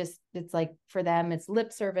 It's like for them, it's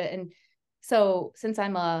lip service. And so since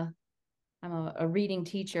I'm a reading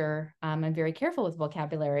teacher, I'm very careful with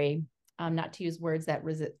vocabulary, not to use words that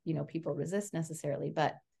people resist necessarily,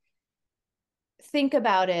 but think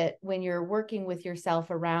about it when you're working with yourself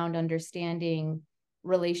around understanding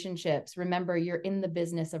relationships. Remember, you're in the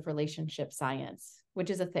business of relationship science, which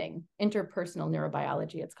is a thing, interpersonal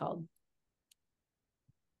neurobiology, it's called.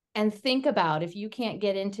 And think about if you can't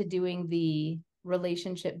get into doing the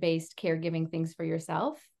relationship-based caregiving things for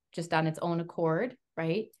yourself, just on its own accord,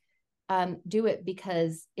 right? Do it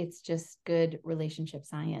because it's just good relationship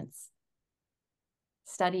science.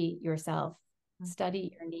 Study yourself.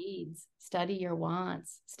 Study your needs, study your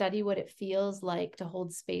wants, study what it feels like to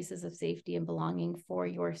hold spaces of safety and belonging for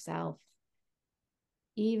yourself,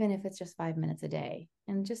 even if it's just 5 minutes a day,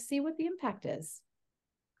 and just see what the impact is.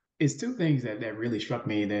 it's two things that really struck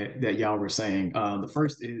me that y'all were saying. The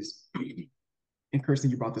first is, and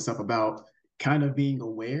Kirsten, you brought this up about kind of being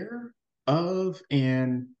aware of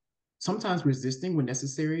and sometimes resisting when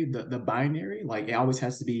necessary the binary. Like it always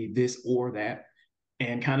has to be this or that,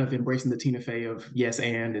 and kind of embracing the Tina Fey of yes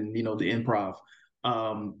and you know the improv.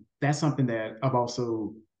 That's something that I've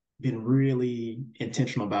also been really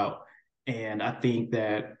intentional about, and I think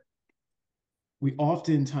that we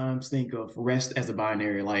oftentimes think of rest as a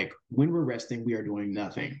binary. Like when we're resting, we are doing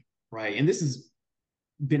nothing, right? And this has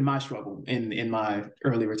been my struggle in my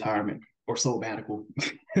early retirement or sabbatical.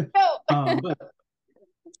 No. um, but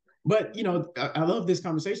but you know, I love this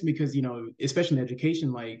conversation because you know, especially in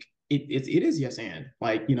education, like it is yes and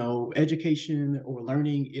like you know, education or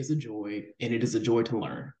learning is a joy, and it is a joy to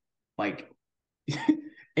learn. Like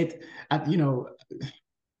it, you know,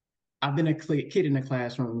 I've been a kid in a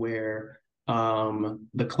classroom where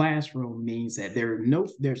the classroom means that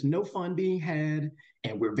there's no fun being had,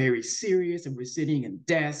 and we're very serious, and we're sitting in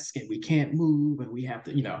desks, and we can't move, and we have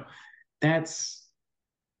to, you know, that's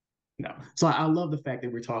no. So I love the fact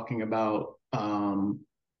that we're talking about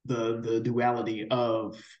the duality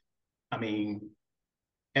of, I mean,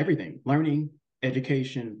 everything, learning,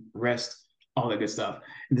 education, rest, all that good stuff.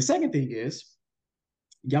 And the second thing is,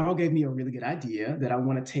 y'all gave me a really good idea that I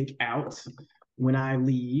want to take out when I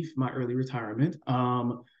leave my early retirement.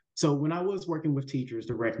 So when I was working with teachers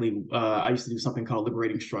directly, I used to do something called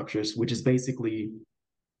liberating structures, which is basically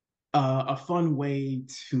a fun way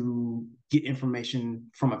to get information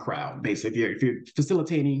from a crowd. Basically, if you're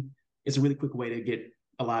facilitating, it's a really quick way to get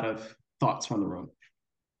a lot of thoughts from the room.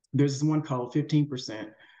 There's this one called 15%,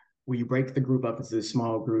 where you break the group up into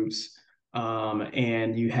small groups,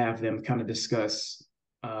 and you have them kind of discuss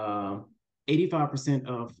 85%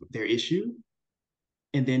 of their issue,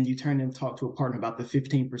 and then you turn and talk to a partner about the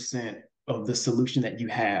 15% of the solution that you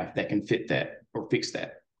have that can fit that or fix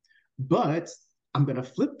that. But I'm going to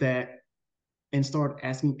flip that and start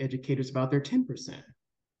asking educators about their 10%.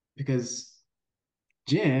 Because,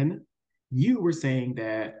 Jen, you were saying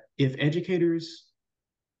that if educators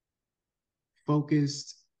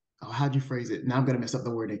focused, oh, how'd you phrase it? Now I'm going to mess up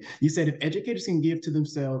the wording. You said if educators can give to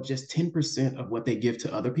themselves just 10% of what they give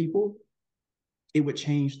to other people, it would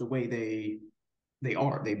change the way they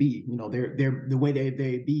be, you know, they're the way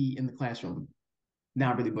they be in the classroom.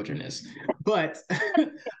 Not really butchering this, but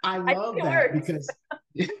I love that because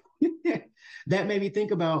that made me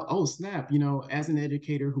think about, oh snap, you know, as an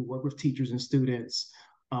educator who work with teachers and students,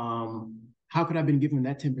 how could I have been given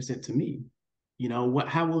that 10% to me? You know,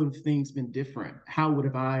 how would have things been different? How would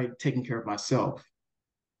have I taken care of myself?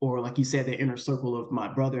 Or like you said, the inner circle of my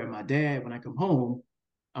brother and my dad, when I come home,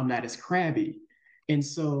 I'm not as crabby. And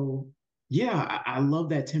so, yeah, I love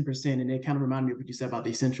that 10%. And it kind of reminded me of what you said about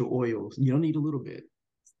the essential oils. You don't need a little bit,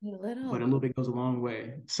 but a little bit goes a long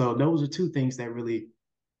way. So those are two things that really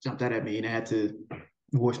jumped out at me. And I had to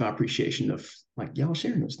voice my appreciation of like y'all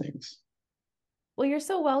sharing those things. Well, you're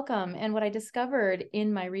so welcome. And what I discovered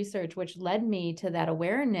in my research, which led me to that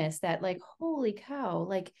awareness that like, holy cow,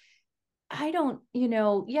 like I don't,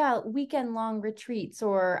 yeah, weekend long retreats,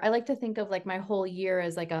 or I like to think of like my whole year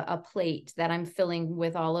as like a plate that I'm filling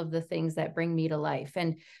with all of the things that bring me to life.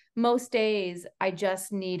 And most days I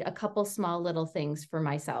just need a couple small little things for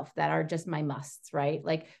myself that are just my musts, right?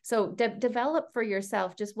 Like, so develop for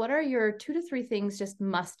yourself, just what are your 2 to 3 things just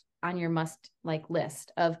must on your must like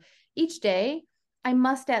list of each day. I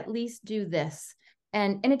must at least do this.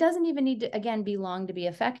 And it doesn't even need to, again, be long to be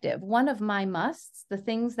effective. One of my musts, the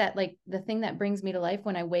things that like the thing that brings me to life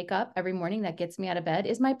when I wake up every morning that gets me out of bed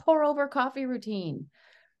is my pour over coffee routine.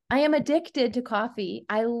 I am addicted to coffee.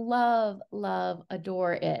 I love,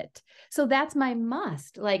 adore it. So that's my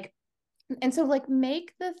must. Like, and so like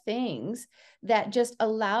make the things that just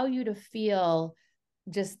allow you to feel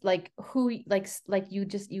just like who, like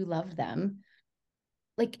you love them,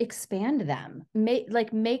 like expand them,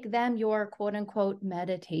 make them your quote unquote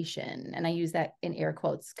meditation. And I use that in air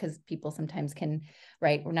quotes because people sometimes can,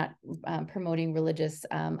 right? We're not promoting religious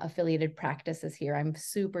affiliated practices here. I'm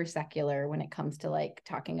super secular when it comes to like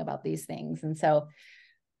talking about these things. And so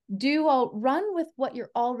run with what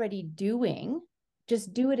you're already doing.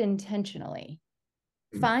 Just do it intentionally.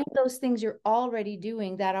 Find those things you're already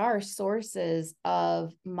doing that are sources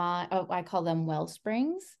of I call them well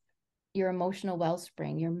springs, your emotional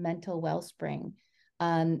wellspring, your mental wellspring.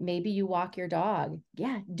 Maybe you walk your dog.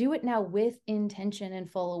 Yeah, do it now with intention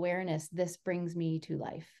and full awareness. This brings me to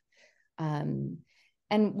life. And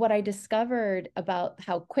what I discovered about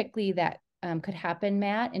how quickly that could happen,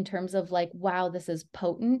 Matt, in terms of like, wow, this is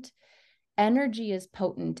potent. energy is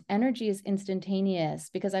potent, energy is instantaneous.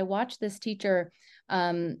 Because I watched this teacher,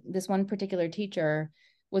 this one particular teacher,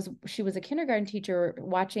 she was a kindergarten teacher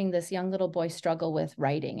watching this young little boy struggle with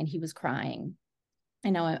writing, and he was crying.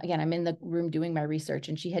 And now, again, I'm in the room doing my research,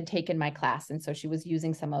 and she had taken my class. And so she was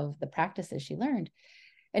using some of the practices she learned.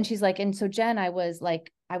 And she's like, and so Jen, I was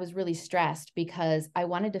really stressed because I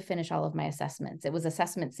wanted to finish all of my assessments. It was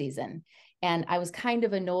assessment season. And I was kind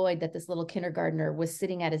of annoyed that this little kindergartner was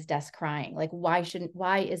sitting at his desk crying. Like, why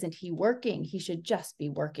isn't he working? He should just be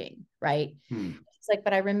working, right? It's like,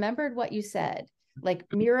 but I remembered what you said. Like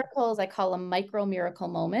miracles, I call them micro miracle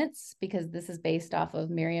moments, because this is based off of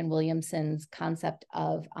Marianne Williamson's concept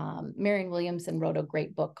of, Marianne Williamson wrote a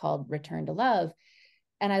great book called Return to Love.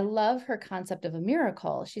 And I love her concept of a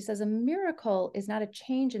miracle. She says a miracle is not a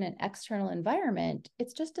change in an external environment.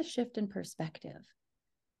 It's just a shift in perspective.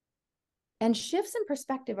 And shifts in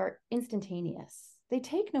perspective are instantaneous. They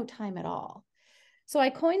take no time at all. So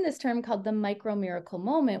I coined this term called the micro miracle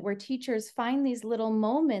moment, where teachers find these little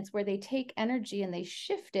moments where they take energy and they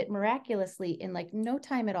shift it miraculously in like no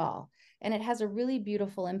time at all. And it has a really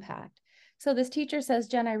beautiful impact. So this teacher says,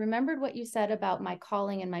 Jen, I remembered what you said about my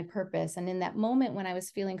calling and my purpose. And in that moment when I was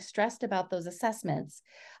feeling stressed about those assessments,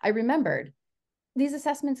 I remembered these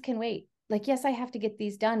assessments can wait. Like, yes, I have to get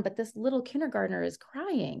these done, but this little kindergartner is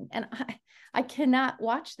crying and I cannot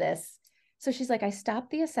watch this. So she's like, I stopped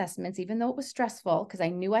the assessments, even though it was stressful, because I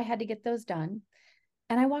knew I had to get those done.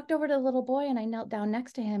 And I walked over to the little boy and I knelt down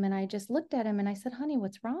next to him and I just looked at him and I said, honey,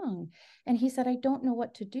 what's wrong? And he said, I don't know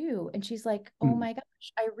what to do. And she's like, oh my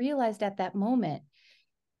gosh, I realized at that moment,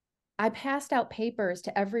 I passed out papers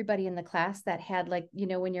to everybody in the class that had, like, you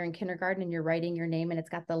know, when you're in kindergarten and you're writing your name and it's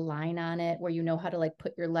got the line on it where you know how to like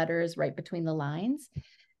put your letters right between the lines.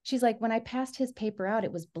 She's like, when I passed his paper out,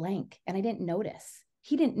 it was blank and I didn't notice.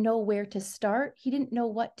 He didn't know where to start. He didn't know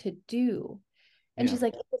what to do. And she's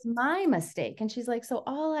like, it was my mistake. And she's like, so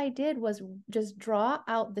all I did was just draw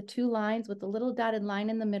out the two lines with the little dotted line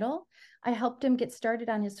in the middle. I helped him get started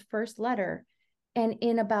on his first letter. And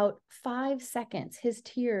in about 5 seconds, his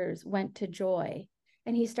tears went to joy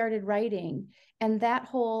and he started writing. And that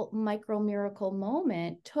whole micro miracle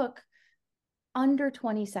moment took under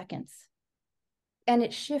 20 seconds. And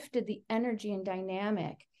it shifted the energy and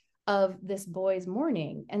dynamic of this boy's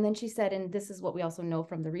morning. And then she said, and this is what we also know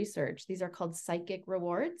from the research, these are called psychic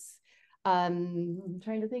rewards. I'm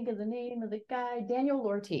trying to think of the name of the guy, Daniel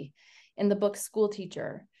Lorty, in the book School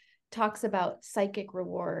Teacher, talks about psychic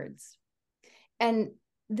rewards. And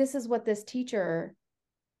this is what this teacher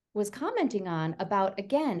was commenting on about,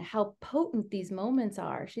 again, how potent these moments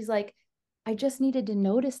are. She's like, I just needed to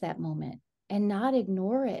notice that moment and not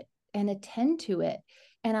ignore it and attend to it.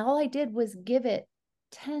 And all I did was give it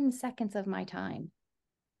 10 seconds of my time.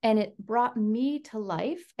 And it brought me to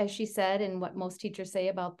life, as she said, and what most teachers say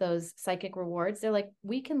about those psychic rewards. They're like,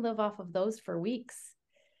 we can live off of those for weeks.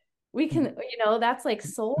 We can, you know, that's like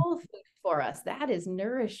soul food for us. That is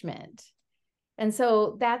nourishment. And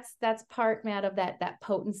so that's part, Matt, of that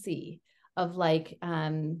potency of like,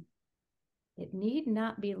 it need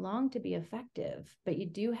not be long to be effective, but you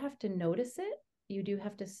do have to notice it. You do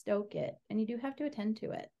have to stoke it, and you do have to attend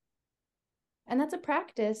to it. And that's a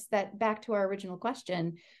practice that, back to our original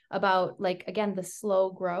question about, like, again, the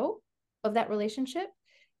slow grow of that relationship.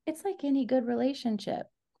 It's like any good relationship.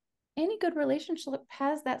 Any good relationship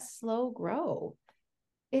has that slow grow.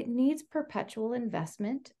 It needs perpetual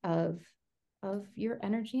investment of your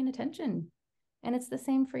energy and attention. And it's the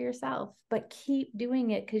same for yourself, but keep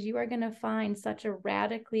doing it, because you are going to find such a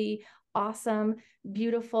radically awesome,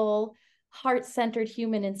 beautiful, heart-centered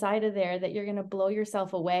human inside of there that you're going to blow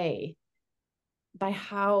yourself away by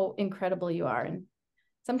how incredible you are. And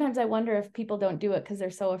sometimes I wonder if people don't do it because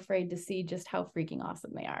they're so afraid to see just how freaking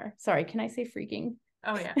awesome they are. Sorry, can I say freaking?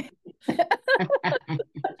 Oh, yeah. I'm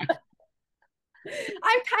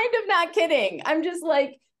kind of not kidding. I'm just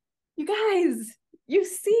like, you guys, you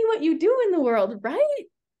see what you do in the world, right?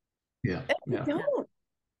 Yeah. And they don't.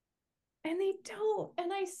 And they don't.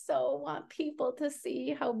 And I so want people to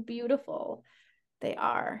see how beautiful they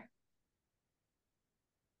are.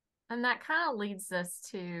 And that kind of leads us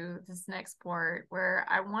to this next part, where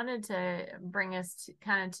I wanted to bring us to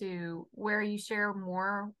kind of to where you share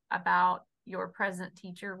more about your present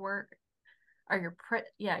teacher work, or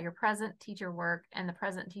your present teacher work and the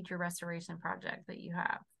present teacher restoration project that you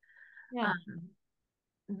have. Yeah.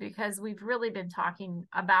 Because we've really been talking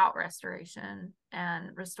about restoration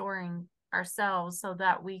and restoring ourselves so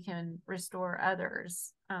that we can restore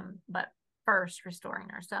others, but first restoring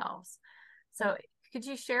ourselves. So could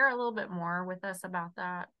you share a little bit more with us about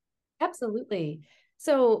that? Absolutely.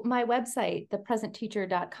 So my website, the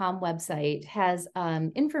presentteacher.com website, has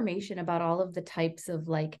information about all of the types of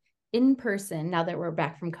like in-person, now that we're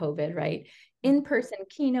back from COVID, right? In-person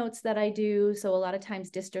keynotes that I do. So a lot of times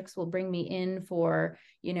districts will bring me in for,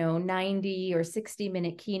 90 or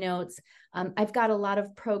 60-minute keynotes. I've got a lot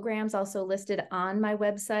of programs also listed on my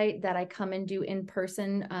website that I come and do in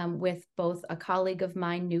person with both a colleague of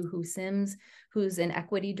mine, Nuhu Sims, who's an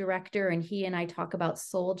equity director, and he and I talk about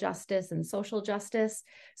soul justice and social justice.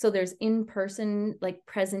 So there's in-person, like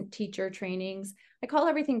present teacher trainings. I call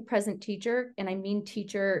everything present teacher, and I mean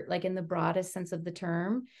teacher like in the broadest sense of the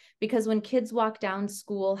term, because when kids walk down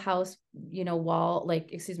schoolhouse,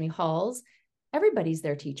 halls, everybody's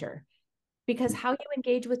their teacher. Because how you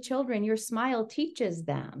engage with children, your smile teaches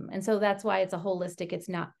them. And so that's why it's a holistic, it's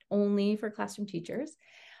not only for classroom teachers.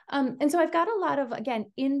 And so I've got a lot of, again,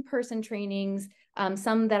 in-person trainings,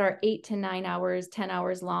 some that are 8 to 9 hours, 10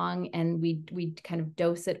 hours long, and we kind of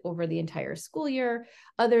dose it over the entire school year.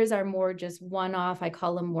 Others are more just one-off. I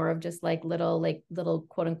call them more of just like little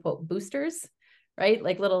quote unquote boosters, right?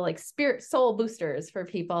 Like little like spirit soul boosters for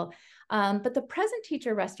people. But the Present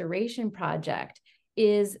Teacher Restoration Project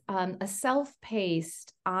is a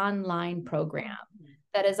self-paced online program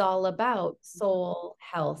that is all about soul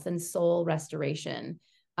health and soul restoration.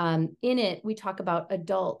 In it, we talk about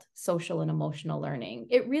adult social and emotional learning.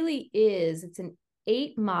 It really is, it's an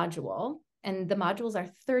 8 module, and the modules are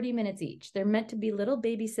 30 minutes each. They're meant to be little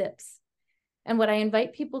baby sips. And what I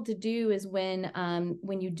invite people to do is when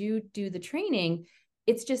you do the training,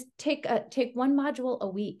 it's just take one module a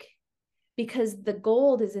week, because the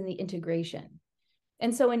gold is in the integration.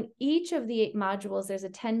 And so in each of the 8 modules, there's a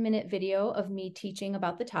 10-minute video of me teaching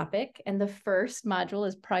about the topic. And the first module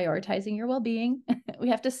is prioritizing your well-being. We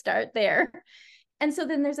have to start there. And so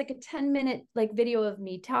then there's like a 10-minute like video of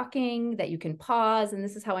me talking that you can pause. And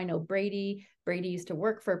this is how I know Brady. Brady used to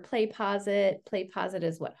work for PlayPosit. PlayPosit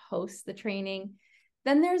is what hosts the training.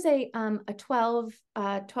 Then there's a 12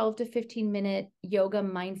 to 15-minute yoga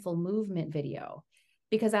mindful movement video,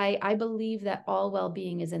 because I believe that all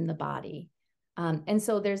well-being is in the body. And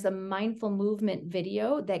so there's a mindful movement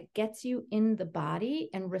video that gets you in the body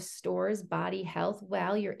and restores body health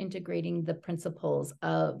while you're integrating the principles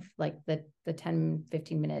of like the 10,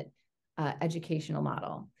 15-minute educational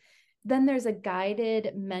model. Then there's a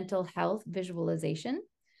guided mental health visualization.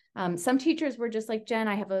 Some teachers were just like, Jen,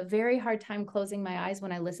 I have a very hard time closing my eyes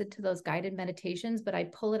when I listen to those guided meditations, but I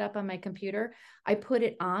pull it up on my computer. I put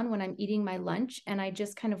it on when I'm eating my lunch, and I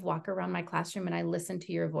just kind of walk around my classroom and I listen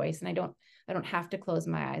to your voice, and I don't have to close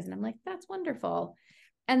my eyes. And I'm like, that's wonderful.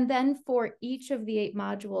 And then for each of the 8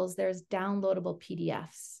 modules, there's downloadable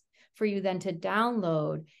PDFs for you then to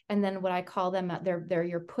download. And then what I call them, they're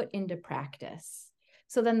your put into practice.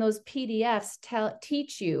 So then those PDFs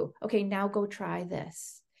teach you, okay, now go try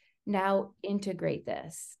this. Now integrate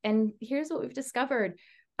this. And here's what we've discovered.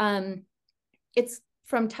 It's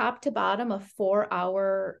from top to bottom a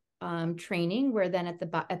 4-hour training, where then at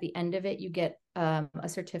the end of it, you get a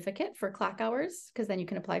certificate for clock hours, because then you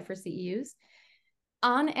can apply for CEUs.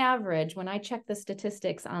 On average, when I check the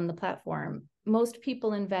statistics on the platform, most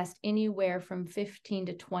people invest anywhere from 15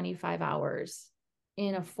 to 25 hours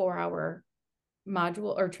in a 4-hour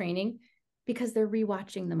module or training, because they're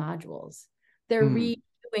rewatching the modules. They're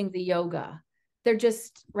redoing the yoga. They're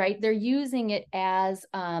just right. They're using it as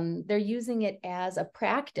a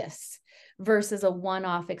practice versus a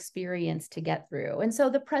one-off experience to get through. And so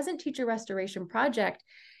the Present Teacher Restoration Project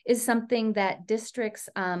is something that districts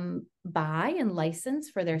buy and license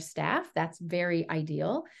for their staff. That's very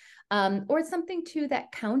ideal. Or it's something too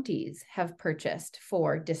that counties have purchased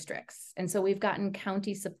for districts. And so we've gotten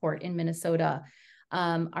county support in Minnesota.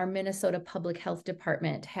 Our Minnesota Public Health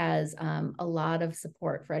Department has a lot of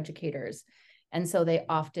support for educators. And so they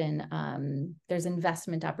often, there's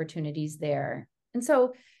investment opportunities there. And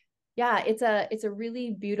so, yeah, it's a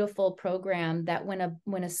really beautiful program that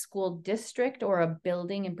when a school district or a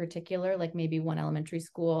building in particular, like maybe one elementary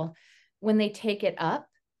school, when they take it up,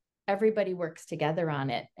 everybody works together on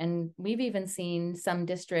it. And we've even seen some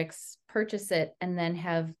districts purchase it and then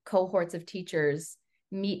have cohorts of teachers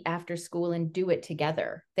meet after school and do it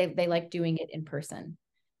together. They like doing it in person.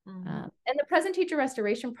 Mm-hmm. And the Present Teacher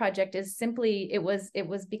Restoration Project is simply, it was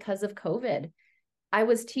because of COVID. I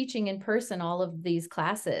was teaching in person all of these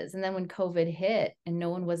classes. And then when COVID hit and no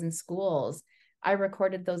one was in schools, I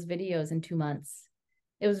recorded those videos in 2 months.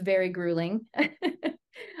 It was very grueling.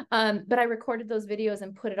 But I recorded those videos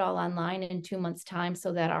and put it all online in 2 months' time,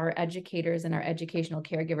 so that our educators and our educational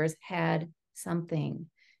caregivers had something,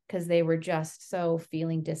 because they were just so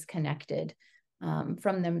feeling disconnected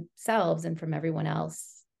from themselves and from everyone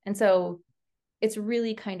else. And so, it's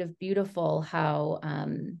really kind of beautiful how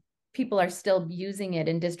people are still using it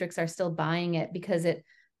and districts are still buying it, because it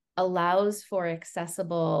allows for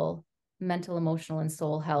accessible mental, emotional, and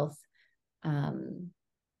soul health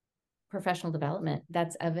professional development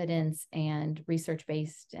that's evidence and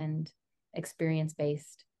research-based and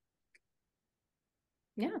experience-based.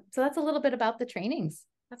 Yeah, so that's a little bit about the trainings.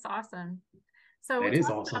 That's awesome. So that is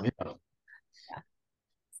awesome. Yeah.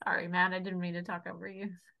 Sorry, Matt, I didn't mean to talk over you.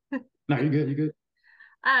 No, you're good. You're good.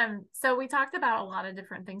 So we talked about a lot of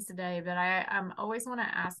different things today, but I always want to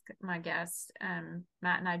ask my guests,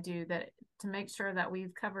 Matt and I do, that to make sure that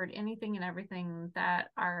we've covered anything and everything that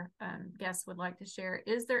our guests would like to share.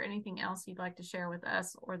 Is there anything else you'd like to share with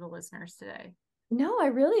us or the listeners today? No, I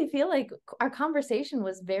really feel like our conversation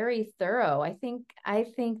was very thorough. I think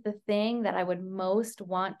the thing that I would most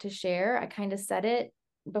want to share, I kind of said it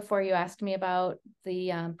before you asked me about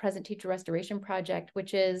the Present Teacher Restoration Project,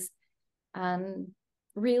 which is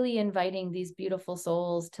really inviting these beautiful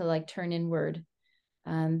souls to like turn inward.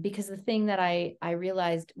 Because the thing that I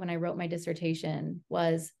realized when I wrote my dissertation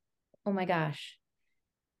was, oh my gosh,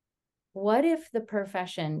 what if the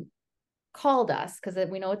profession called us, because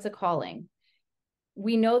we know it's a calling.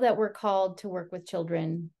 We know that we're called to work with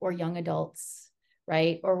children or young adults,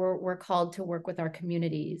 right? Or we're called to work with our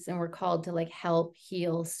communities, and we're called to like help,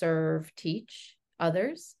 heal, serve, teach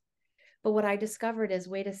others. But what I discovered is,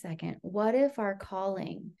 wait a second, what if our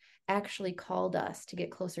calling actually called us to get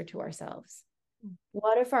closer to ourselves?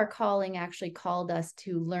 What if our calling actually called us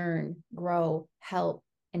to learn, grow, help,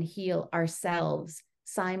 and heal ourselves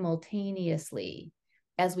simultaneously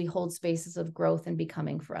as we hold spaces of growth and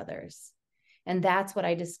becoming for others? And that's what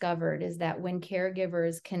I discovered, is that when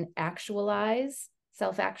caregivers can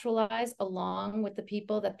self-actualize along with the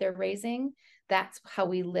people that they're raising, that's how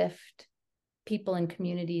we lift people and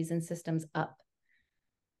communities and systems up.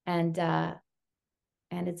 And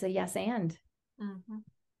it's a yes and. Mm-hmm.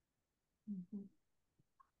 Mm-hmm.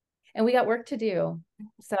 And we got work to do.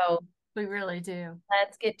 So we really do.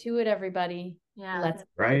 Let's get to it, everybody. Yeah.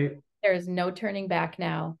 Right. There's no turning back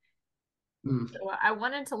now. So I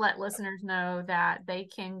wanted to let listeners know that they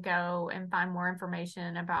can go and find more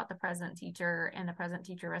information about the Present Teacher and the Present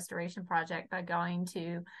Teacher Restoration Project by going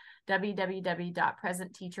to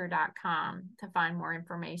www.presentteacher.com to find more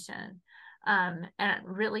information. And I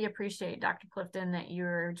really appreciate, Dr. Clifden, that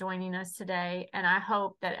you're joining us today. And I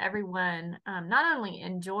hope that everyone not only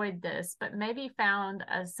enjoyed this, but maybe found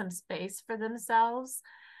some space for themselves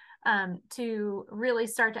to really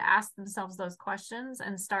start to ask themselves those questions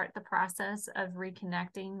and start the process of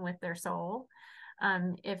reconnecting with their soul,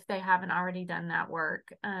 if they haven't already done that work.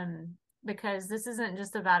 Because this isn't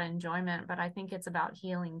just about enjoyment, but I think it's about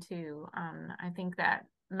healing too. I think that,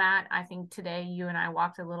 Matt, I think today you and I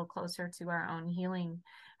walked a little closer to our own healing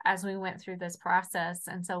as we went through this process.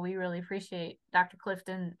 And so we really appreciate, Dr.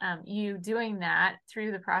 Clifden, you doing that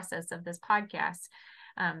through the process of this podcast.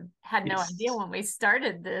 Had no idea when we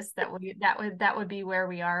started this that would be where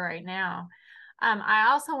we are right now. I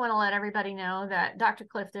also want to let everybody know that Dr.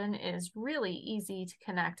 Clifden is really easy to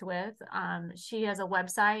connect with. She has a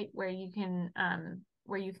website where you can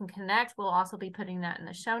connect. We'll also be putting that in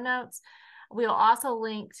the show notes. We'll also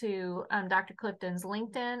link to Dr. Clifden's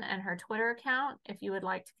LinkedIn and her Twitter account if you would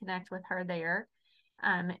like to connect with her there.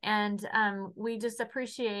 And we just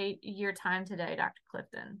appreciate your time today, Dr.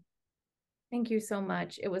 Clifden. Thank you so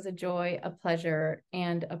much. It was a joy, a pleasure,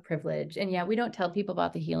 and a privilege. And yeah, we don't tell people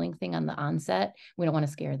about the healing thing on the onset. We don't want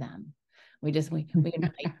to scare them. We invite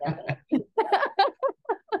them.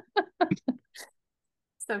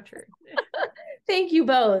 So true. Thank you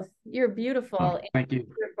both. You're beautiful. Oh, thank you.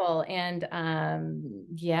 Beautiful. And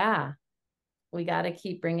yeah, we got to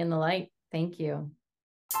keep bringing the light. Thank you.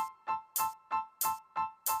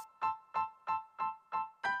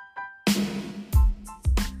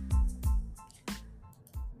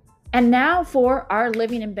 And now for our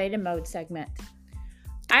Living in Beta Mode segment.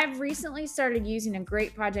 I've recently started using a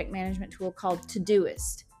great project management tool called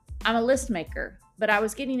Todoist. I'm a list maker, but I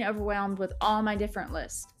was getting overwhelmed with all my different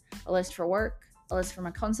lists. A list for work, a list for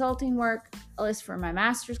my consulting work, a list for my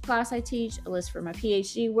master's class I teach, a list for my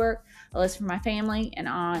PhD work, a list for my family, and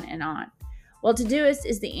on and on. Well, Todoist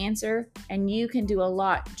is the answer, and you can do a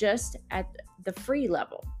lot just at the free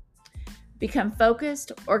level. Become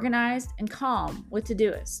focused, organized, and calm with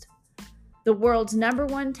Todoist, the world's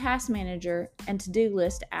 #1 task manager and to-do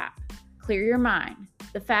list app. Clear your mind.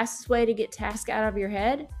 The fastest way to get tasks out of your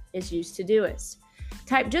head is use Todoist.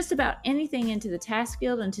 Type just about anything into the task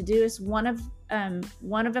field, and Todoist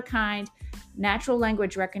one of a kind natural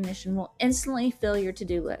language recognition will instantly fill your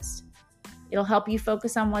to-do list. It'll help you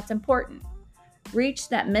focus on what's important. reach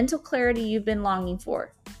that mental clarity you've been longing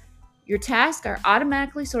for. Your tasks are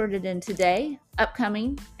automatically sorted in today,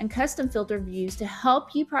 upcoming, and custom filter views to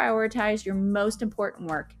help you prioritize your most important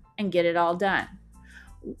work and get it all done.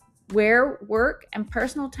 Where work and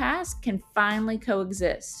personal tasks can finally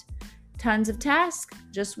coexist. Tons of tasks,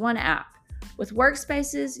 just one app. With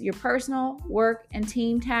workspaces, your personal, work, and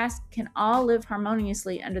team tasks can all live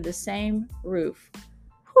harmoniously under the same roof.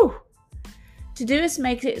 Whew! Todoist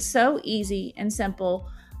makes it so easy and simple,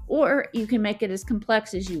 or you can make it as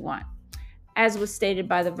complex as you want, as was stated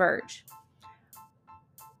by The Verge.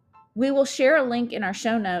 We will share a link in our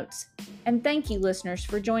show notes, and thank you, listeners,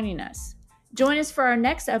 for joining us. Join us for our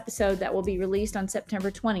next episode that will be released on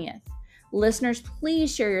September 20th. Listeners,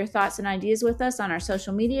 please share your thoughts and ideas with us on our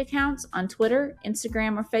social media accounts on Twitter,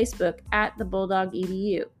 Instagram, or Facebook at The Bulldog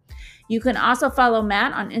EDU. You can also follow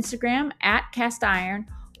Matt on Instagram at Castiron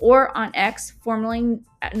or on X, formerly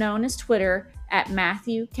known as Twitter, at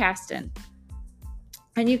Matthew Caston.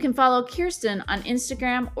 And you can follow Kirsten on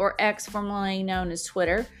Instagram or X, formerly known as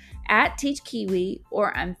Twitter, at Teach Kiwi,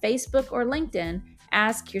 or on Facebook or LinkedIn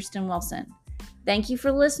as Kirsten Wilson. Thank you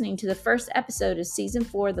for listening to the first episode of Season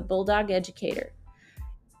 4 of The Bulldog Educator.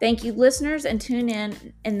 Thank you, listeners, and tune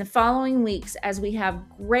in the following weeks as we have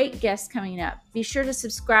great guests coming up. Be sure to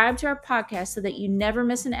subscribe to our podcast so that you never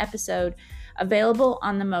miss an episode, available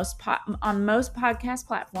on most podcast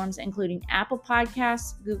platforms, including Apple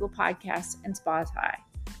Podcasts, Google Podcasts, and Spotify.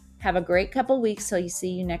 Have a great couple weeks till you see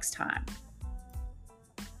you next time.